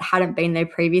area that hadn't been there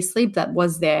previously, but that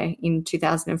was there in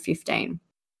 2015.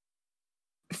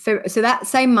 So that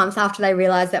same month after they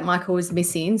realised that Michael was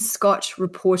missing, Scott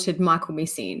reported Michael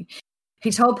missing.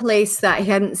 He told police that he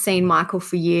hadn't seen Michael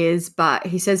for years, but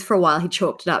he says for a while he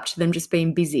chalked it up to them just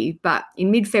being busy. But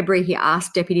in mid-February, he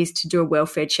asked deputies to do a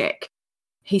welfare check.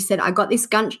 He said, I got this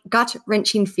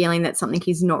gut-wrenching feeling that something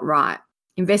is not right.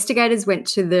 Investigators went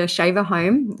to the Shaver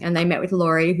home and they met with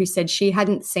Lori, who said she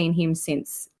hadn't seen him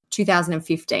since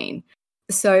 2015.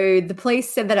 So the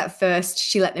police said that at first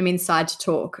she let them inside to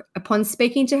talk. Upon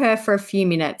speaking to her for a few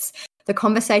minutes, the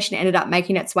conversation ended up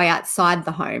making its way outside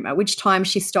the home, at which time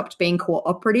she stopped being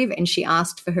cooperative and she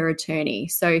asked for her attorney.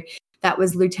 So that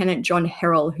was Lieutenant John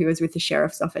Harrell, who was with the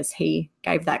sheriff's office. He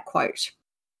gave that quote.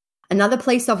 Another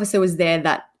police officer was there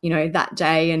that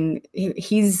day, and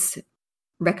his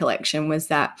recollection was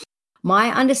that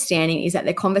my understanding is that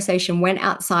the conversation went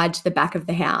outside to the back of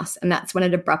the house, and that's when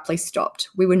it abruptly stopped.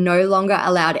 We were no longer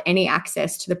allowed any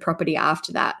access to the property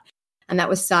after that. And that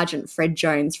was Sergeant Fred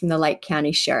Jones from the Lake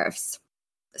County Sheriffs.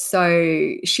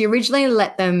 So she originally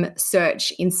let them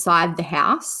search inside the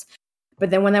house, but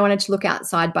then when they wanted to look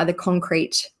outside by the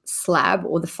concrete slab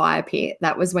or the fire pit,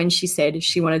 that was when she said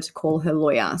she wanted to call her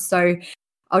lawyer. So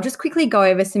I'll just quickly go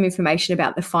over some information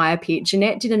about the fire pit.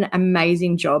 Jeanette did an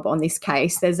amazing job on this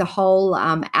case. There's a whole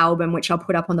album, which I'll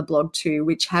put up on the blog too,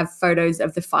 which have photos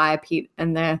of the fire pit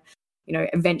and the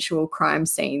eventual crime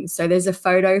scene. So there's a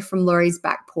photo from Lori's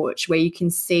back porch where you can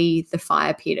see the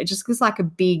fire pit. It just looks like a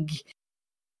big,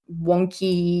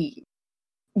 wonky,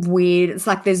 weird. It's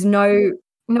like there's no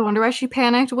wonder why she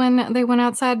panicked when they went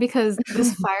outside, because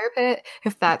this fire pit,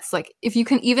 if you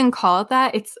can even call it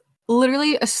that, it's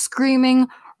literally a screaming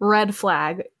red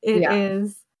flag. It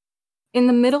is in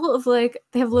the middle of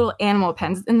they have little animal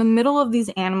pens. In the middle of these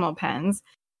animal pens,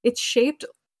 it's shaped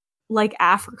like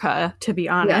Africa, to be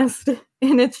honest. Yeah.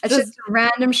 And it's just a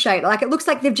random shape. Like it looks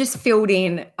like they've just filled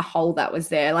in a hole that was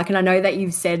there. And I know that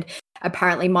you've said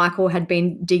apparently Michael had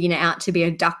been digging it out to be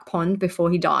a duck pond before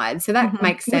he died. So that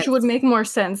makes sense. Which would make more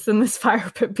sense than this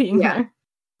fire pit being there.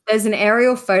 There's an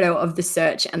aerial photo of the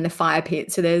search and the fire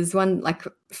pit. So there's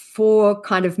 4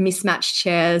 kind of mismatched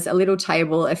chairs, a little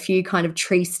table, a few kind of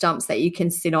tree stumps that you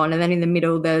can sit on. And then in the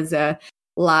middle, there's a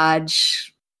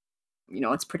large,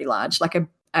 it's pretty large, like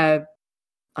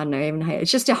I don't know,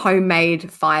 it's just a homemade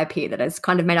fire pit that is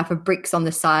kind of made up of bricks on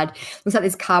the side. Looks like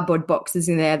there's cardboard boxes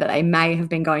in there that they may have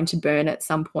been going to burn at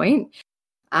some point.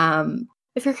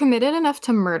 If you're committed enough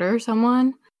to murder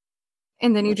someone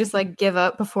and then you just give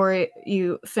up before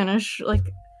you finish,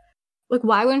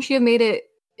 why wouldn't you have made it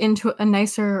into a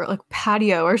nicer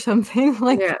patio or something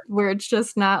where it's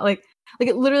just not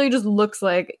it literally just looks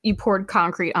like you poured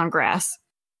concrete on grass.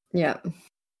 Yeah.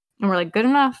 And we're good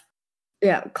enough.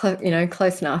 Yeah,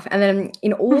 close enough. And then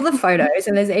in all the photos,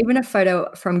 and there's even a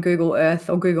photo from Google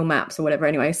Earth or Google Maps or whatever,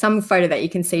 anyway, some photo that you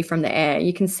can see from the air,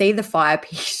 you can see the fire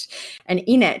pit, and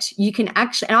in it you can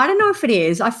actually, and I don't know if it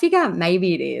is, I figure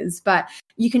maybe it is, but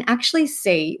you can actually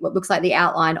see what looks like the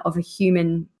outline of a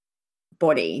human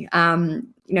body.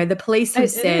 The police have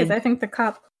said, I think the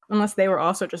cop, unless they were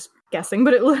also just guessing,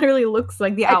 but it literally looks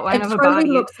like the outline of a body.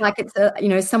 It looks like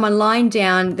it's someone lying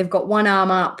down. They've got one arm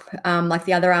up, like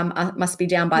the other arm must be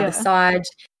down by the side.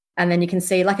 And then you can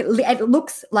see, like, it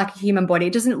looks like a human body.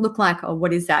 It doesn't look like, oh,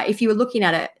 what is that? If you were looking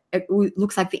at it, it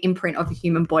looks like the imprint of a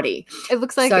human body. It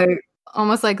looks like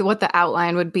almost like what the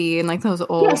outline would be in like those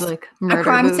old like murder a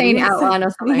crime movies. Scene outline or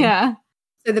something. Yeah.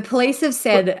 So the police have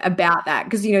said about that,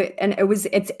 because, and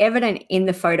it's evident in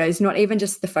the photos, not even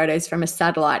just the photos from a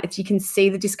satellite. If you can see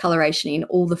the discoloration in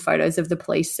all the photos of the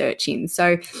police searching.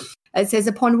 So it says,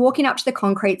 upon walking up to the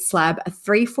concrete slab, a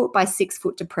 3-foot by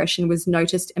 6-foot depression was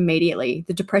noticed immediately.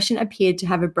 The depression appeared to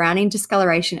have a browning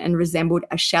discoloration and resembled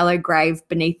a shallow grave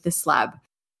beneath the slab.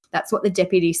 That's what the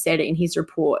deputy said in his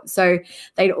report. So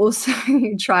they'd also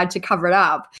tried to cover it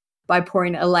up by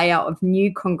pouring a layer of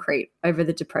new concrete over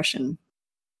the depression.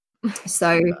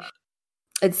 So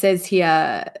it says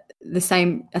here the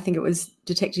same, I think it was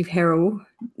Lieutenant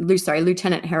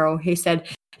Harrell, he said,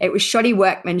 it was shoddy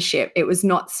workmanship. It was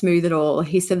not smooth at all.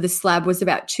 He said the slab was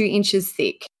about 2 inches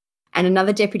thick. And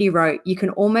another deputy wrote, you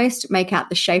can almost make out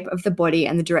the shape of the body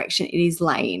and the direction it is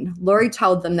laying. Laurie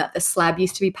told them that the slab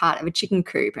used to be part of a chicken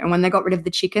coop, and when they got rid of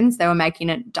the chickens, they were making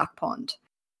a duck pond.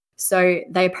 So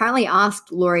they apparently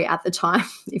asked Laurie at the time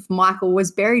if Michael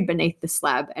was buried beneath the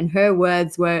slab, and her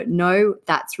words were, no,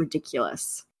 that's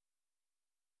ridiculous.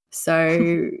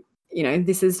 So,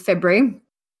 this is February.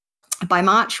 By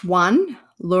March 1,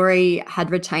 Laurie had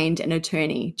retained an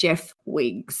attorney, Jeff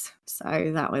Wiggs.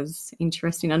 So that was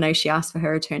interesting. I know she asked for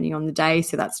her attorney on the day,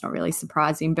 so that's not really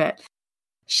surprising, but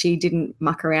she didn't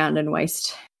muck around and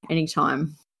waste any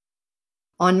time.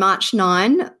 On March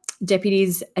 9,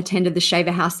 deputies attended the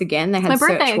Shaver house again. They had my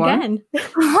birthday again.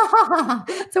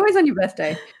 It's always on your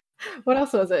birthday. What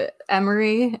else was it?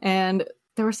 Emery, and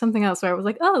there was something else where I was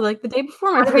like, oh, like the day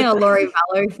before my birthday. It might have been a Laurie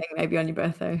Vallow thing maybe on your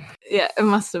birthday. Yeah, it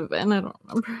must have been. I don't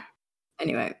remember.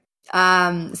 Anyway,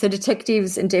 so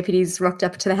detectives and deputies rocked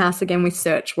up to the house again with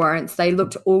search warrants. They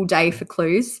looked all day for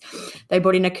clues. They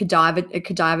brought in a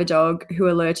cadaver dog who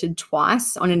alerted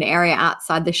twice on an area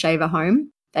outside the Shaver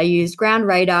home. They used ground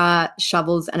radar,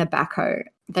 shovels, and a backhoe.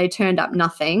 They turned up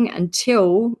nothing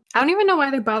until... I don't even know why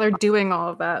they bothered doing all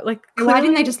of that. Like, why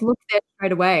didn't they just look there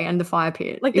straight away in the fire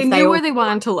pit? Like, they knew where they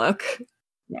wanted to look.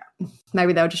 Yeah.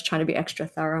 Maybe they were just trying to be extra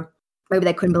thorough. Maybe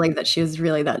they couldn't believe that she was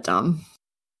really that dumb.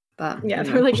 But yeah,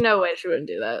 they were like, no way she wouldn't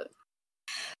do that.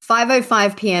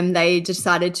 5:05 p.m., they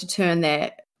decided to turn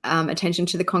their attention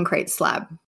to the concrete slab.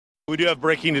 We do have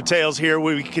breaking details here.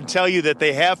 We can tell you that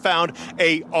they have found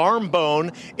a arm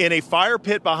bone in a fire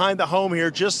pit behind the home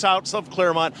here just south of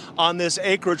Claremont on this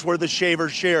acreage where the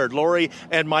Shavers shared, Laurie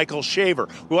and Michael Shaver.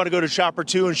 We want to go to Chopper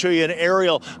 2 and show you an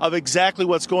aerial of exactly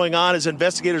what's going on as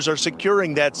investigators are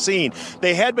securing that scene.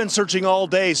 They had been searching all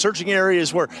day, searching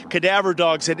areas where cadaver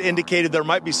dogs had indicated there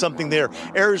might be something there,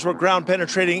 areas where ground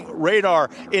penetrating radar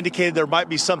indicated there might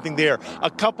be something there. A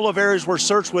couple of areas were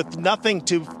searched with nothing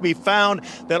to be found.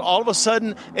 Then all of a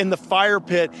sudden in the fire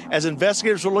pit, as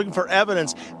investigators were looking for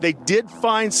evidence, they did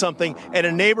find something, and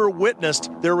a neighbor witnessed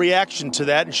their reaction to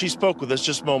that, and she spoke with us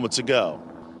just moments ago.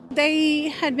 They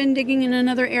had been digging in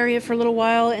another area for a little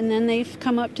while, and then they've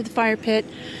come up to the fire pit.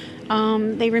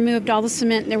 They removed all the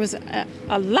cement. There was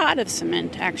a lot of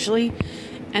cement, actually,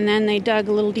 and then they dug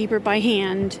a little deeper by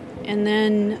hand, and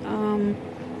then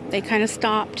they kind of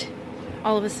stopped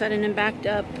all of a sudden and backed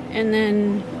up, and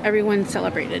then everyone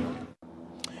celebrated.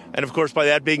 And, of course, by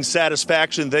that being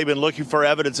satisfaction, they've been looking for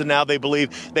evidence, and now they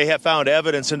believe they have found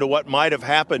evidence into what might have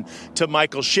happened to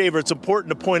Michael Shaver. It's important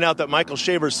to point out that Michael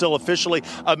Shaver is still officially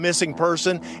a missing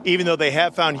person. Even though they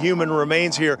have found human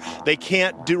remains here, they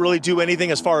can't really do anything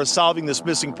as far as solving this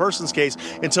missing persons case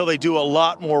until they do a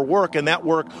lot more work, and that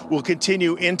work will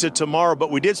continue into tomorrow.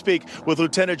 But we did speak with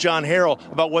Lieutenant John Harrell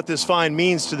about what this find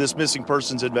means to this missing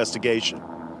persons investigation.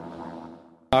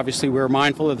 Obviously, we're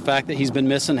mindful of the fact that he's been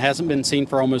missing, hasn't been seen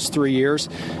for almost 3 years,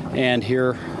 and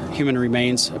here human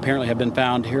remains apparently have been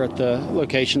found here at the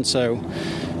location. So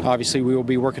obviously we will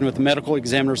be working with the medical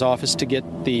examiner's office to get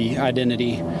the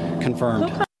identity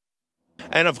confirmed.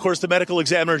 And, of course, the medical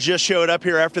examiner just showed up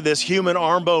here after this human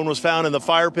arm bone was found in the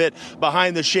fire pit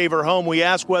behind the Shaver home. We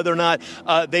asked whether or not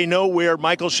they know where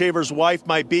Michael Shaver's wife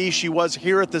might be. She was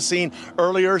here at the scene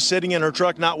earlier, sitting in her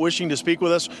truck, not wishing to speak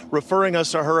with us, referring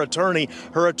us to her attorney.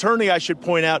 Her attorney, I should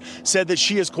point out, said that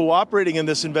she is cooperating in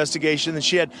this investigation, and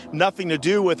she had nothing to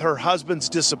do with her husband's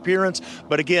disappearance.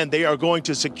 But, again, they are going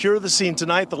to secure the scene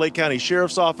tonight, the Lake County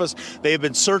Sheriff's Office. They have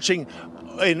been searching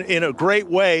in a great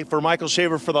way for Michael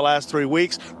Shaver for the last 3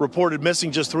 weeks, reported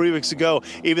missing just 3 weeks ago,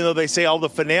 even though they say all the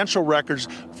financial records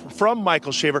from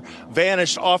Michael Shaver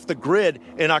vanished off the grid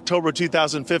in October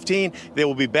 2015. They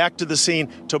will be back to the scene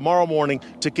tomorrow morning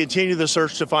to continue the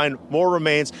search to find more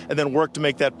remains and then work to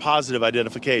make that positive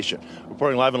identification.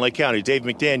 Reporting live in Lake County, Dave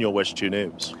McDaniel, WESH 2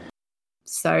 News.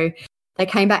 So they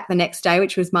came back the next day,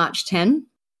 which was March 10,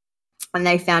 and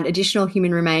they found additional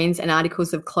human remains and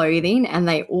articles of clothing. And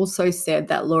they also said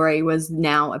that Laurie was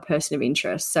now a person of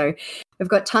interest. So we've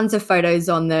got tons of photos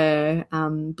on the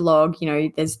blog. You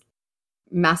know, there's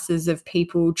masses of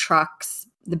people, trucks,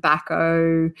 the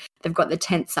backhoe. They've got the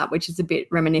tents up, which is a bit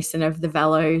reminiscent of the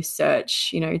Velo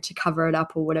search, you know, to cover it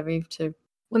up or whatever.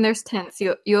 When there's tents,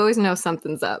 you always know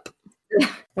something's up.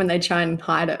 When they try and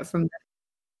hide it from them.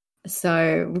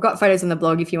 So we've got photos on the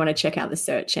blog if you want to check out the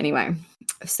search anyway.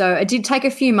 So it did take a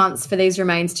few months for these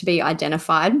remains to be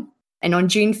identified. And on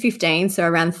June 15, so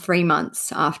around 3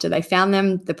 months after they found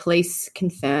them, the police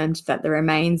confirmed that the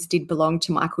remains did belong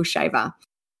to Michael Shaver.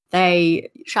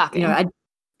 Shocking.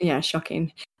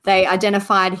 Shocking. They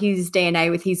identified his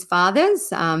DNA with his father's,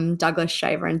 Douglas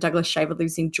Shaver, and Douglas Shaver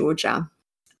lives in Georgia.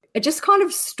 It just kind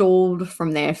of stalled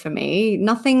from there for me.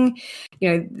 Nothing,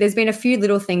 there's been a few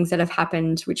little things that have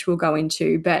happened, which we'll go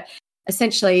into, but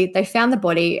essentially they found the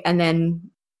body and then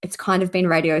it's kind of been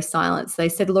radio silence. They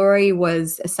said Laurie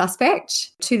was a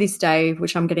suspect to this day,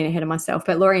 which I'm getting ahead of myself,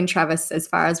 but Laurie and Travis, as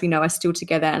far as we know, are still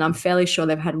together and I'm fairly sure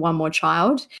they've had one more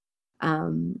child.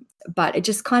 But it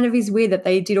just kind of is weird that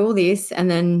they did all this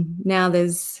and then now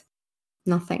there's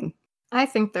nothing. I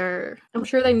think I'm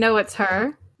sure they know it's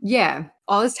her. Yeah.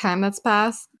 All this time that's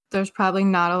passed, there's probably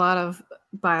not a lot of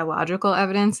biological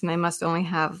evidence and they must only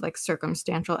have like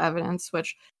circumstantial evidence,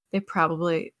 which they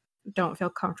probably don't feel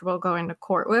comfortable going to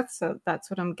court with. So that's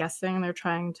what I'm guessing. They're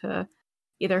trying to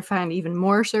either find even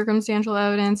more circumstantial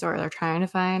evidence or they're trying to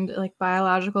find like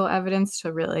biological evidence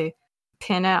to really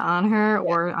pin it on her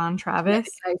or on Travis.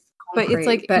 But it's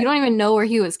like you don't even know where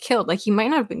he was killed. Like he might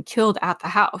not have been killed at the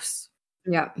house.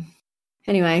 Yeah.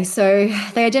 Anyway, so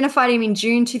they identified him in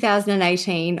June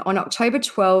 2018. On October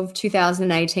 12,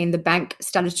 2018, the bank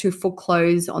started to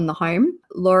foreclose on the home.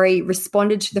 Laurie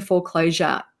responded to the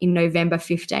foreclosure in November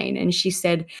 15, and she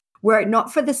said, "Were it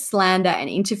not for the slander and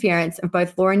interference of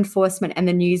both law enforcement and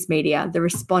the news media, the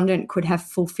respondent could have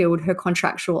fulfilled her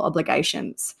contractual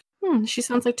obligations." She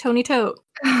sounds like Tony Tote.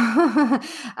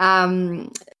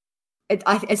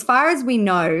 As far as we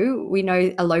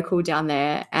know a local down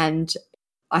there, and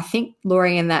I think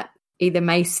Laurie and that either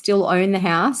may still own the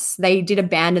house. They did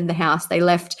abandon the house. They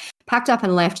packed up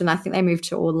and left, and I think they moved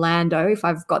to Orlando, if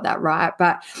I've got that right.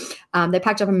 But they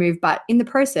packed up and moved. But in the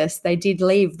process, they did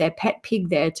leave their pet pig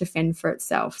there to fend for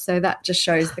itself. So that just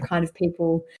shows the kind of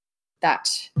people that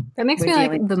makes me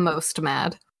like the most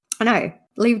mad. I know.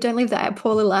 Don't leave that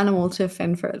poor little animal to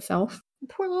fend for itself.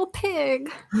 Poor little pig.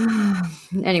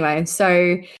 Anyway,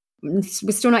 so we're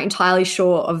still not entirely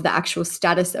sure of the actual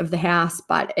status of the house,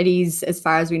 but it is, as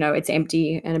far as we know, it's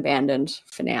empty and abandoned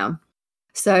for now.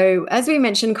 So as we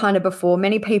mentioned kind of before,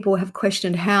 many people have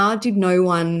questioned how did no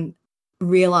one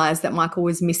realize that Michael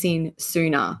was missing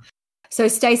sooner? So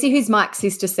Stacey, who's Mike's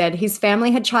sister, said his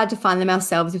family had tried to find them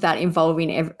ourselves without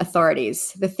involving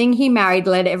authorities. The thing he married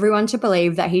led everyone to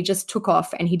believe that he just took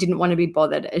off and he didn't want to be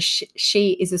bothered, as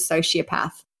she is a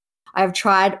sociopath. I have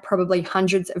tried probably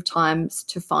hundreds of times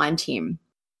to find him.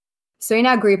 So in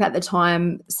our group at the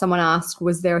time, someone asked,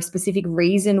 was there a specific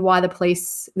reason why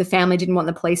the family didn't want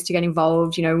the police to get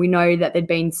involved? We know that there'd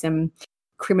been some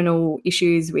criminal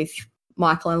issues with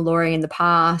Michael and Laurie in the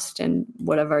past and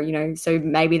whatever, so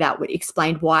maybe that would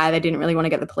explain why they didn't really want to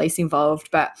get the police involved.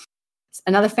 But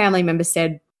another family member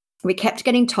said, we kept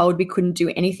getting told we couldn't do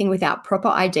anything without proper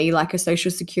ID like a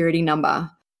social security number,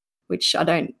 which I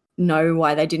don't know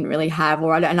why they didn't really have,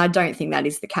 and I don't think that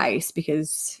is the case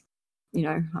because,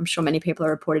 I'm sure many people are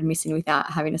reported missing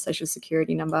without having a social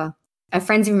security number. A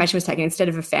friend's information was taken instead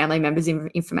of a family member's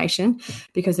information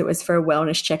because it was for a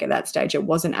wellness check at that stage. It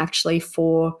wasn't actually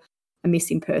for a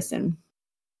missing person.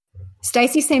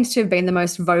 Stacey seems to have been the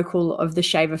most vocal of the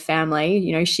Shaver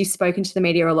family. She's spoken to the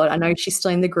media a lot. I know she's still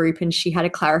in the group and she had a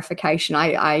clarification.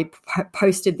 I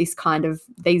posted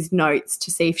these notes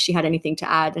to see if she had anything to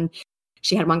add, and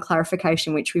she had one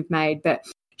clarification, which we've made, but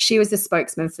she was the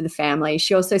spokesman for the family.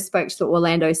 She also spoke to the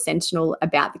Orlando Sentinel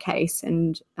about the case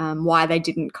and why they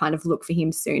didn't kind of look for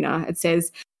him sooner. It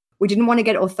says, we didn't want to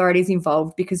get authorities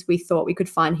involved because we thought we could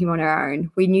find him on our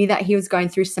own. We knew that he was going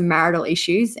through some marital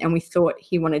issues and we thought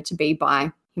he wanted to be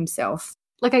by himself.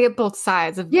 Like, I get both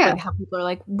sides of like, how people are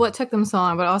like, what took them so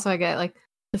long? But also I get like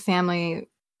the family,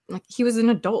 like he was an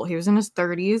adult. He was in his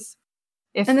 30s.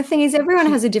 And the thing is, everyone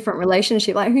has a different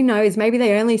relationship. Like, who knows? Maybe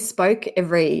they only spoke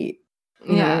every,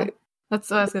 you know. That's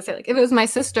what I was going to say. Like, if it was my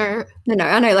sister. No,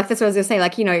 I know. Like, that's what I was going to say.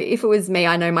 Like, you know, if it was me,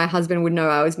 I know my husband would know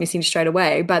I was missing straight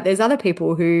away. But there's other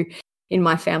people who in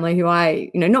my family who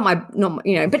I, you know,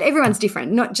 you know, but everyone's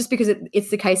different. Not just because it's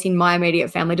the case in my immediate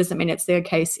family doesn't mean it's the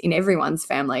case in everyone's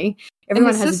family.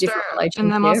 Everyone has a different relationship.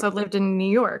 And them also lived in New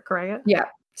York, right? Yeah.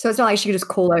 So it's not like she could just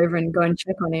call over and go and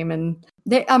check on him. And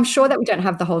I'm sure that we don't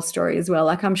have the whole story as well.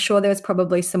 Like, I'm sure there was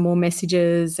probably some more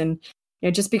messages, and, you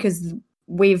know, just because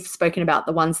we've spoken about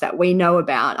the ones that we know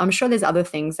about, I'm sure there's other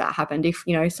things that happened. If,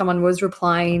 you know, someone was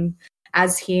replying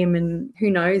as him, and who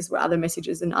knows what other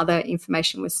messages and other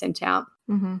information was sent out.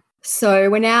 Mm-hmm. So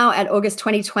we're now at August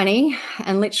 2020,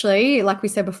 and literally, like we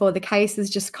said before, the case is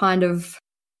just kind of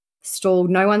stalled.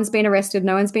 No one's been arrested.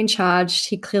 No one's been charged.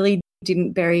 He clearly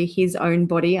didn't bury his own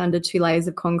body under 2 layers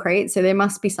of concrete. So there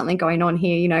must be something going on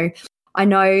here. You know, I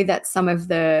know that some of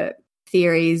the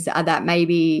theories are that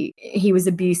maybe he was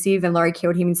abusive and Laurie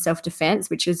killed him in self-defense,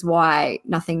 which is why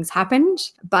nothing's happened.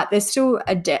 But there's still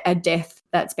a death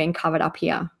that's been covered up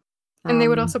here. And they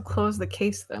would also close the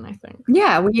case then, I think.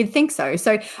 Yeah, well, you'd think so.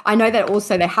 So I know that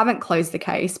also they haven't closed the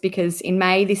case because in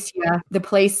May this year, the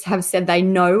police have said they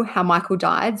know how Michael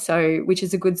died, so which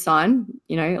is a good sign.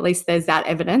 You know, at least there's that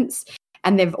evidence.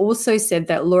 And they've also said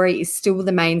that Laurie is still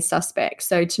the main suspect.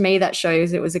 So to me, that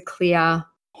shows it was a clear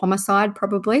homicide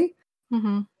probably.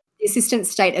 Mm-hmm. The Assistant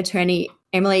State Attorney,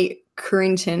 Emily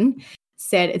Currington,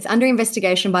 said it's under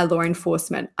investigation by law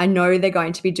enforcement. I know they're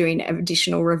going to be doing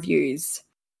additional reviews.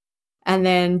 And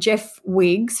then Jeff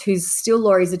Wiggs, who's still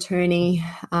Laurie's attorney,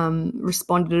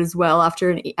 responded as well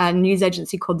after a news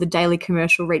agency called The Daily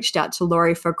Commercial reached out to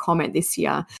Laurie for a comment this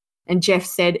year. And Jeff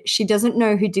said she doesn't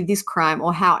know who did this crime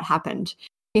or how it happened.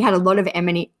 He had a lot of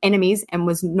enemies and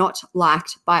was not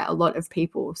liked by a lot of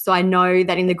people. So I know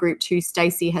that in the group too,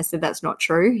 Stacey has said that's not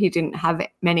true. He didn't have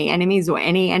many enemies or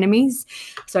any enemies.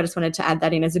 So I just wanted to add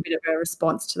that in as a bit of a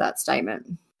response to that statement.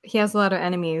 He has a lot of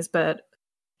enemies, but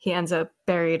he ends up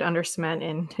buried under cement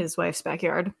in his wife's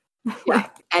backyard. Yeah.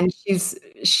 And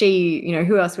she, you know,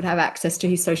 who else would have access to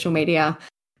his social media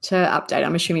to update?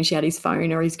 I'm assuming she had his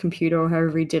phone or his computer or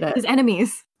however he did it. His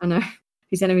enemies. I know.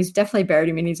 His enemies definitely buried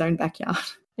him in his own backyard.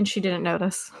 And she didn't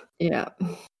notice. Yeah.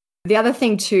 The other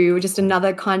thing too, just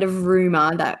another kind of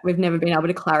rumor that we've never been able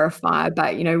to clarify,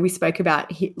 but, you know, we spoke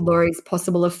about Laurie's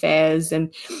possible affairs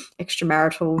and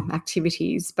extramarital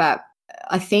activities, but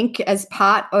I think as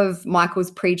part of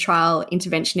Michael's pre-trial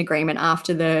intervention agreement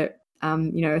after the,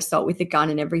 you know, assault with the gun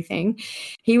and everything,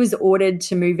 he was ordered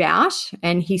to move out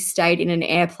and he stayed in an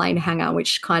airplane hangar,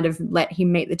 which kind of let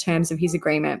him meet the terms of his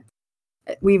agreement.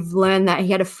 We've learned that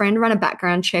he had a friend run a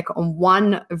background check on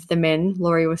one of the men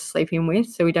Laurie was sleeping with,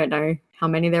 so we don't know how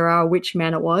many there are or which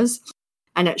man it was,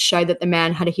 and it showed that the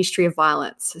man had a history of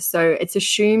violence. So it's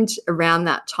assumed around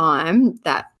that time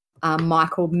that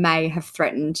Michael may have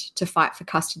threatened to fight for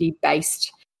custody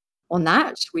based on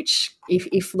that, which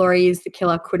if Laurie is the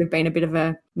killer could have been a bit of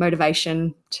a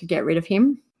motivation to get rid of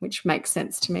him, which makes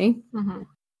sense to me. Mm-hmm.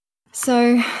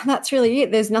 So that's really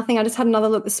it. There's nothing. I just had another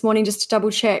look this morning just to double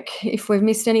check if we've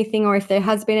missed anything or if there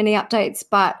has been any updates.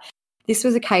 But this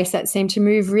was a case that seemed to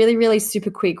move really, really super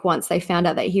quick once they found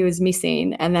out that he was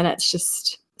missing, and then it's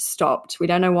just stopped. We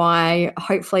don't know why.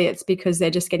 Hopefully it's because they're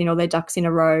just getting all their ducks in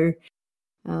a row.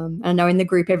 I know in the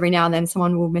group every now and then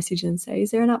someone will message and say,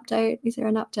 is there an update? Is there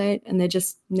an update? And there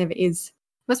just never is.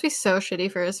 Must be so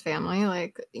shitty for his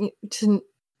family.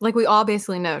 We all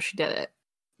basically know she did it.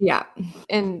 Yeah.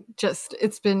 And just,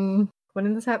 it's been, when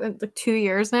did this happen? Like 2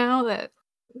 years now that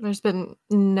there's been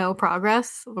no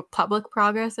progress, public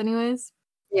progress anyways.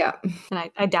 Yeah.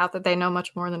 And I doubt that they know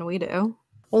much more than we do.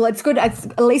 Well, it's good. It's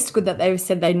at least good that they've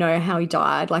said they know how he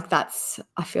died. Like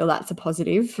I feel that's a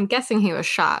positive. I'm guessing he was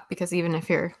shot because even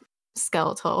if you're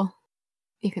skeletal,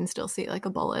 you can still see like a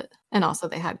bullet. And also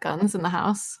they had guns in the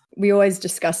house. We always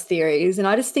discuss theories. And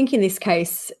I just think in this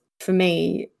case, for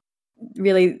me,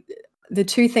 really the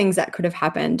two things that could have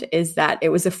happened is that it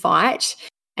was a fight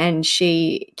and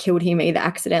she killed him either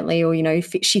accidentally or, you know,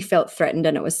 if she felt threatened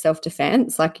and it was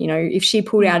self-defense. Like, you know, if she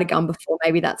pulled out a gun before,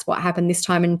 maybe that's what happened this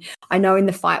time. And I know in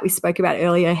the fight we spoke about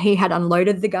earlier, he had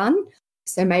unloaded the gun.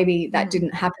 So maybe that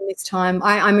didn't happen this time.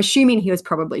 I'm assuming he was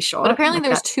probably shot. But apparently there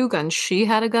was two guns. She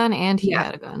had a gun and he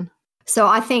had a gun. So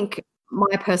I think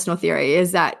my personal theory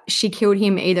is that she killed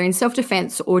him either in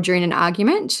self-defense or during an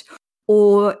argument,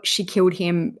 or she killed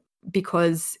him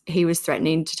because he was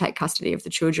threatening to take custody of the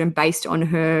children based on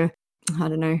her, I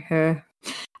don't know, her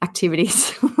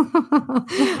activities.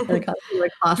 Really can't think of a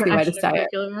classy way to say it.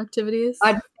 Extracurricular activities.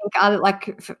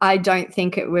 I don't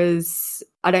think it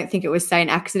was say an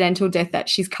accidental death that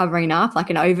she's covering up, like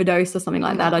an overdose or something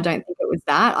like that. I don't think it was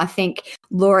that. I think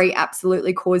Laurie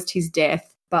absolutely caused his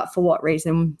death, but for what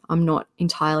reason, I'm not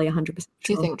entirely 100% sure.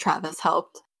 Do you think Travis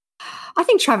helped? I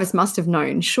think Travis must have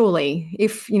known, surely.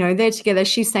 If, they're together,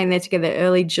 she's saying they're together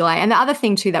early July. And the other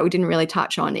thing too that we didn't really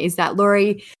touch on is that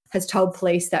Laurie has told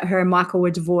police that her and Michael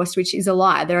were divorced, which is a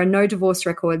lie. There are no divorce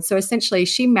records. So essentially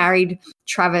she married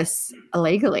Travis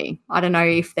illegally. I don't know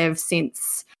if they've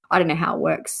since, I don't know how it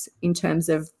works in terms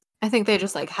of. I think they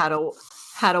just had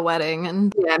a wedding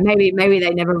and. Yeah, maybe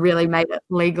they never really made it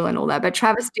legal and all that. But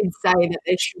Travis did say that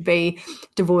there should be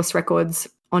divorce records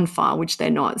on file, which they're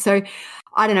not. So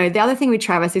I don't know. The other thing with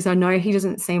Travis is I know he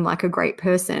doesn't seem like a great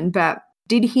person, but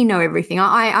did he know everything?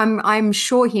 I'm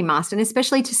sure he must, and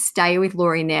especially to stay with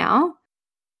Laurie now,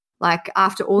 like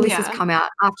after all this has come out,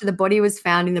 after the body was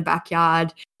found in the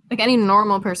backyard. Like any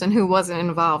normal person who wasn't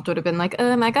involved would have been like,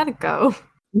 I gotta go.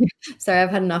 So I've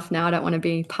had enough now. I don't want to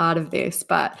be part of this,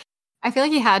 but I feel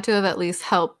like he had to have at least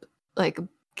helped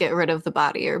get rid of the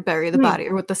body or bury the body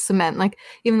or with the cement. Like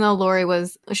even though Laurie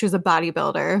was a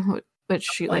bodybuilder, which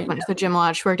she went to the gym a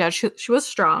lot, she worked out, she was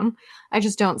strong. I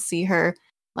just don't see her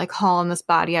hauling this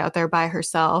body out there by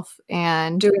herself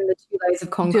and doing the 2 layers of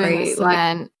concrete,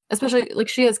 especially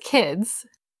she has kids.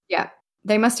 Yeah,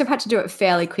 they must have had to do it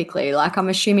fairly quickly. I'm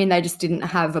assuming they just didn't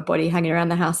have a body hanging around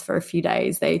the house for a few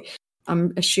days.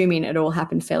 I'm assuming it all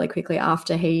happened fairly quickly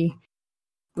after he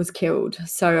was killed.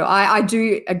 So I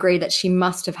do agree that she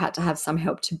must have had to have some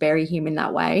help to bury him in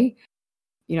that way.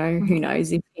 Who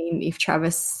knows if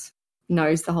Travis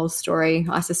knows the whole story.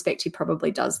 I suspect he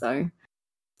probably does, though,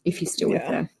 if he's still with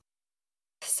her.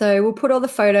 So we'll put all the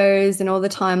photos and all the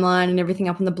timeline and everything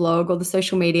up on the blog or the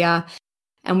social media,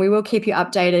 and we will keep you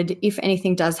updated if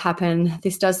anything does happen.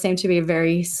 This does seem to be a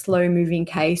very slow-moving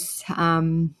case.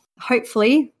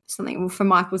 Hopefully, something for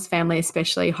Michael's family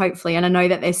especially, hopefully, and I know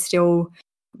that they're still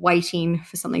waiting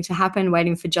for something to happen,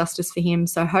 waiting for justice for him,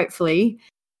 so hopefully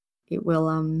it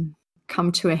will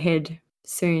come to a head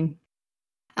soon.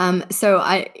 So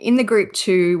in the group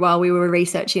too, while we were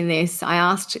researching this, I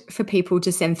asked for people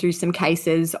to send through some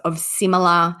cases of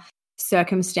similar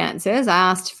circumstances. I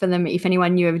asked for them if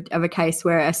anyone knew of a case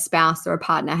where a spouse or a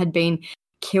partner had been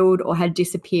killed or had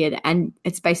disappeared, and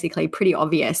it's basically pretty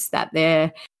obvious that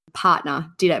their partner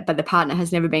did it, but the partner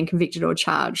has never been convicted or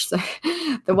charged. So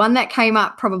the one that came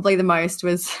up probably the most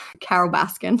was Carol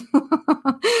Baskin,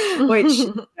 which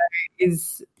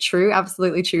is true,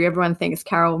 absolutely true. Everyone thinks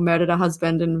Carol murdered her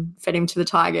husband and fed him to the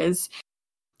tigers.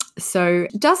 So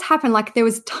it does happen. There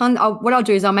was what I'll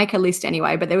do is I'll make a list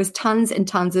anyway, but there was tons and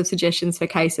tons of suggestions for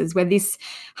cases where this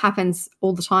happens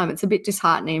all the time. It's a bit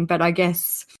disheartening, but I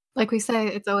guess, like we say,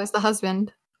 it's always the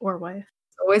husband or wife.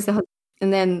 It's always the husband.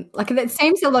 And then, it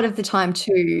seems a lot of the time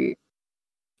too,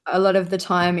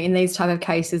 in these type of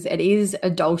cases, it is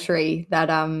adultery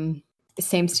that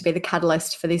seems to be the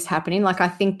catalyst for this happening. I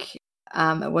think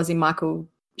it was in Michael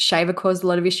Shaver caused a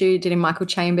lot of issue, did in Michael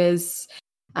Chambers.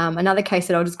 Another case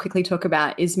that I'll just quickly talk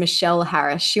about is Michelle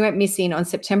Harris. She went missing on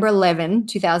September 11,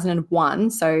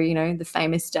 2001, so, the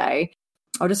famous day.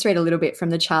 I'll just read a little bit from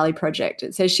the Charlie Project.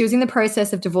 It says she was in the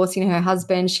process of divorcing her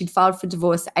husband. She'd filed for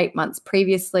divorce 8 months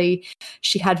previously.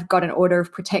 She had got an order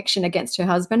of protection against her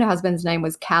husband. Her husband's name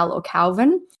was Cal or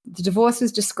Calvin. The divorce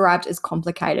was described as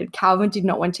complicated. Calvin did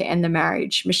not want to end the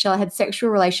marriage. Michelle had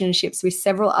sexual relationships with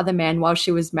several other men while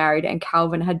she was married, and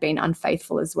Calvin had been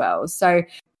unfaithful as well. So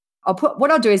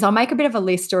what I'll do is I'll make a bit of a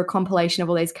list or a compilation of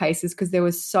all these cases because there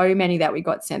was so many that we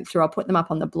got sent through. I'll put them up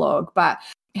on the blog. But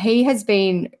he has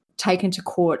been taken to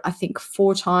court, I think,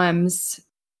 4 times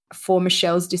for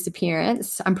Michelle's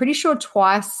disappearance. I'm pretty sure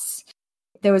twice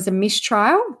there was a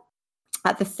mistrial.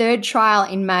 At the 3rd trial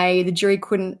in May, the jury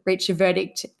couldn't reach a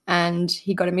verdict and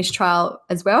he got a mistrial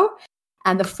as well.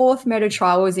 And the 4th murder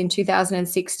trial was in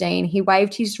 2016. He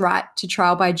waived his right to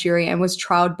trial by jury and was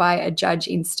trialed by a judge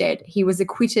instead. He was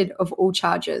acquitted of all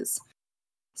charges.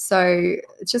 So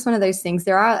it's just one of those things.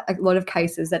 There are a lot of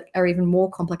cases that are even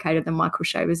more complicated than Michael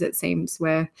Shaver's, it seems,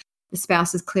 where the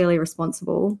spouse is clearly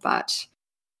responsible but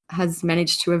has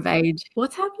managed to evade.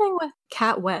 What's happening with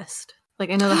Cat West? I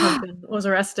know the husband was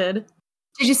arrested.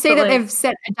 Did you see that they've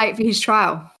set a date for his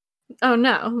trial? Oh,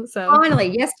 no. So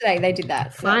finally, yesterday they did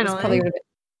that.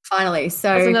 Finally. So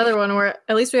that's another one where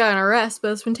at least we got an arrest,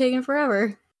 but it's been taking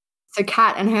forever. So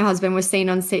Kat and her husband were seen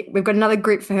on – we've got another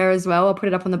group for her as well. I'll put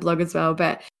it up on the blog as well.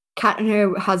 But Kat and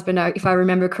her husband, if I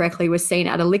remember correctly, were seen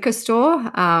at a liquor store.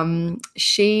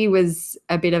 She was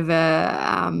a bit of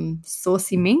a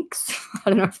saucy minx. I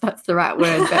don't know if that's the right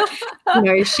word,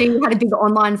 but she had a big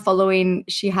online following.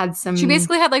 She had some. She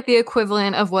basically had like the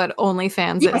equivalent of what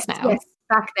OnlyFans is now. Yes,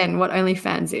 back then, what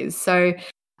OnlyFans is. So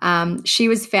she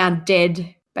was found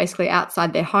dead, basically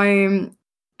outside their home,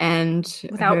 and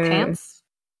without pants.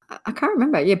 I can't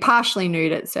remember. Yeah, partially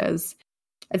nude. It says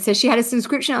she had a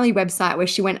subscription-only website where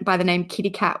she went by the name Kitty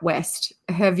Cat West.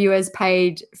 Her viewers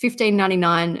paid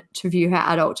 $15.99 to view her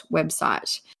adult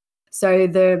website. So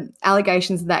the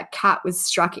allegations that Cat was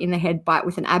struck in the head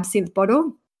with an absinthe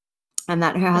bottle, and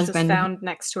that her husband was found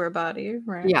next to her body,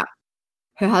 right? Yeah.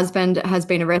 Her husband has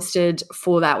been arrested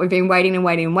for that. We've been waiting and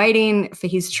waiting and waiting for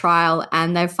his trial,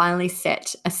 and they've finally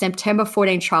set a September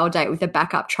 14 trial date with a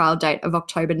backup trial date of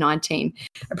October 19.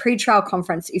 A pre-trial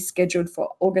conference is scheduled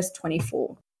for August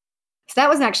 24. So that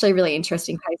was actually a really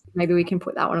interesting case. Maybe we can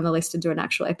put that one on the list and do an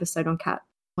actual episode on Cat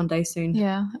one day soon.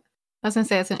 Yeah. I was going to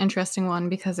say it's an interesting one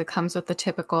because it comes with the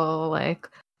typical like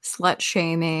slut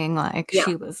shaming, like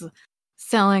she was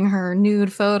selling her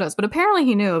nude photos, but apparently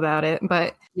he knew about it.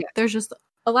 But there's just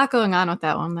a lot going on with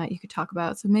that one that you could talk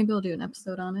about. So maybe we'll do an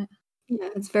episode on it. Yeah,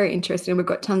 it's very interesting. We've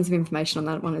got tons of information on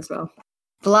that one as well.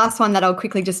 The last one that I'll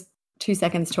quickly just 2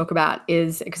 seconds talk about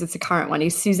is, because it's a current one,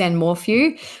 is Suzanne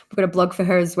Morphew. We've got a blog for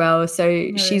her as well.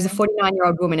 So she's a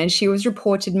 49-year-old woman, and she was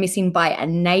reported missing by a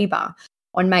neighbor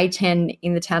on May 10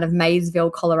 in the town of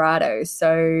Maysville, Colorado.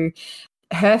 So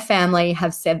her family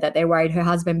have said that they're worried her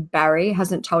husband, Barry,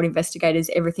 hasn't told investigators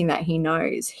everything that he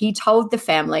knows. He told the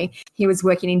family he was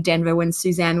working in Denver when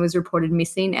Suzanne was reported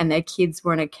missing, and their kids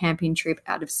were on a camping trip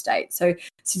out of state. So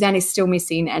Suzanne is still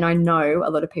missing, and I know a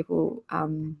lot of people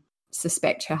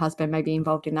suspect her husband may be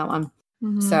involved in that one.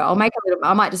 Mm-hmm. So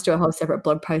I might just do a whole separate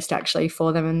blog post actually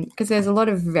for them, and because there's a lot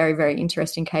of very, very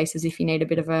interesting cases if you need a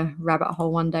bit of a rabbit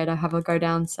hole one day to have a go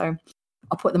down. So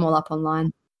I'll put them all up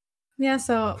online. Yeah,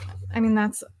 so I mean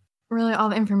that's really all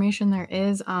the information there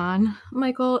is on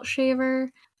Michael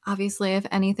Shaver. Obviously, if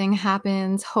anything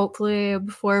happens, hopefully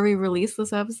before we release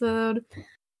this episode,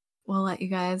 we'll let you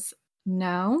guys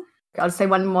know. I'll say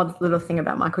one more little thing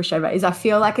about Michael Shaver is I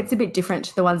feel like it's a bit different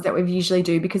to the ones that we usually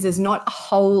do because there's not a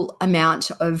whole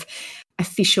amount of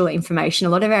official information. A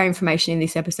lot of our information in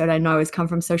this episode I know has come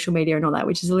from social media and all that,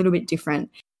 which is a little bit different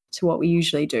to what we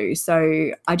usually do.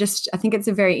 So I think it's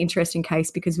a very interesting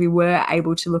case because we were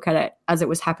able to look at it as it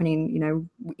was happening,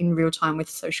 in real time with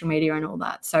social media and all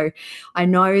that. So I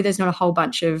know there's not a whole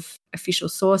bunch of official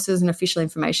sources and official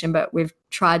information, but we've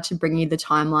tried to bring you the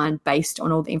timeline based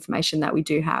on all the information that we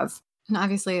do have. And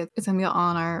obviously it's going to be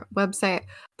on our website,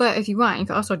 but if you want, you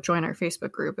can also join our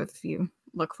Facebook group if you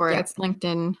look for it. It's linked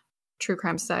in True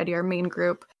Crime Society, our main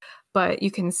group, but you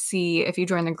can see if you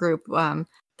join the group,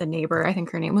 the neighbor, I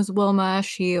think her name was Wilma,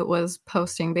 she was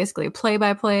posting basically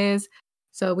play-by-plays.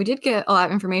 So we did get a lot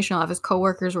of information. A lot of his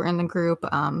coworkers were in the group,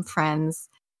 friends.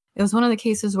 It was one of the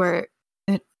cases where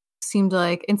it seemed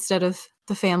like instead of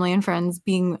the family and friends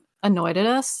being annoyed at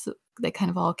us, they kind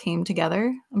of all came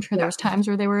together. I'm sure there was times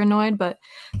where they were annoyed, but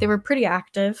they were pretty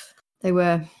active. They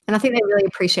were. And I think they really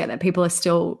appreciate that people are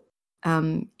still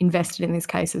invested in this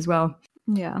case as well.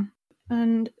 Yeah.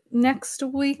 And next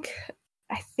week,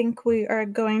 I think we are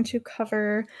going to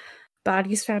cover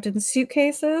bodies found in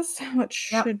suitcases, which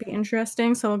should be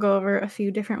interesting. So we'll go over a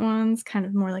few different ones, kind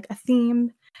of more like a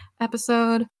themed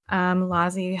episode.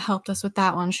 Lazi helped us with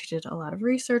that one. She did a lot of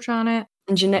research on it.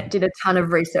 And Jeanette did a ton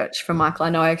of research for Michael. I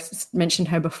know I mentioned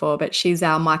her before, but she's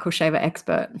our Michael Shaver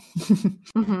expert.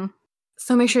 Mm-hmm.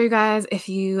 So make sure you guys, if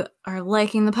you are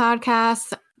liking the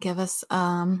podcast, give us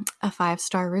a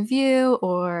 5-star review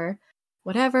or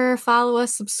whatever. Follow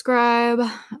us, subscribe,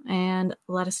 and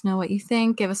let us know what you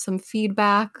think. Give us some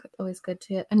feedback. Always good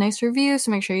to get a nice review,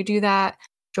 so make sure you do that.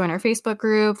 Join our Facebook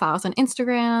group, follow us on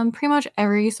Instagram, pretty much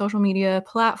every social media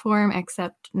platform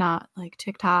except not like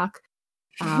TikTok.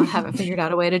 Haven't figured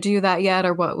out a way to do that yet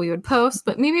or what we would post,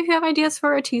 but maybe if you have ideas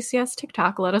for a TCS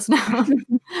TikTok, let us know.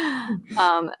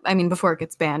 Before it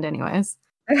gets banned anyways.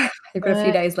 You've got a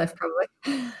few days left probably.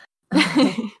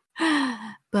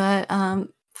 But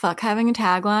fuck having a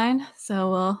tagline.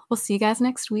 So we'll see you guys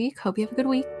next week. Hope you have a good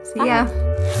week. See ya.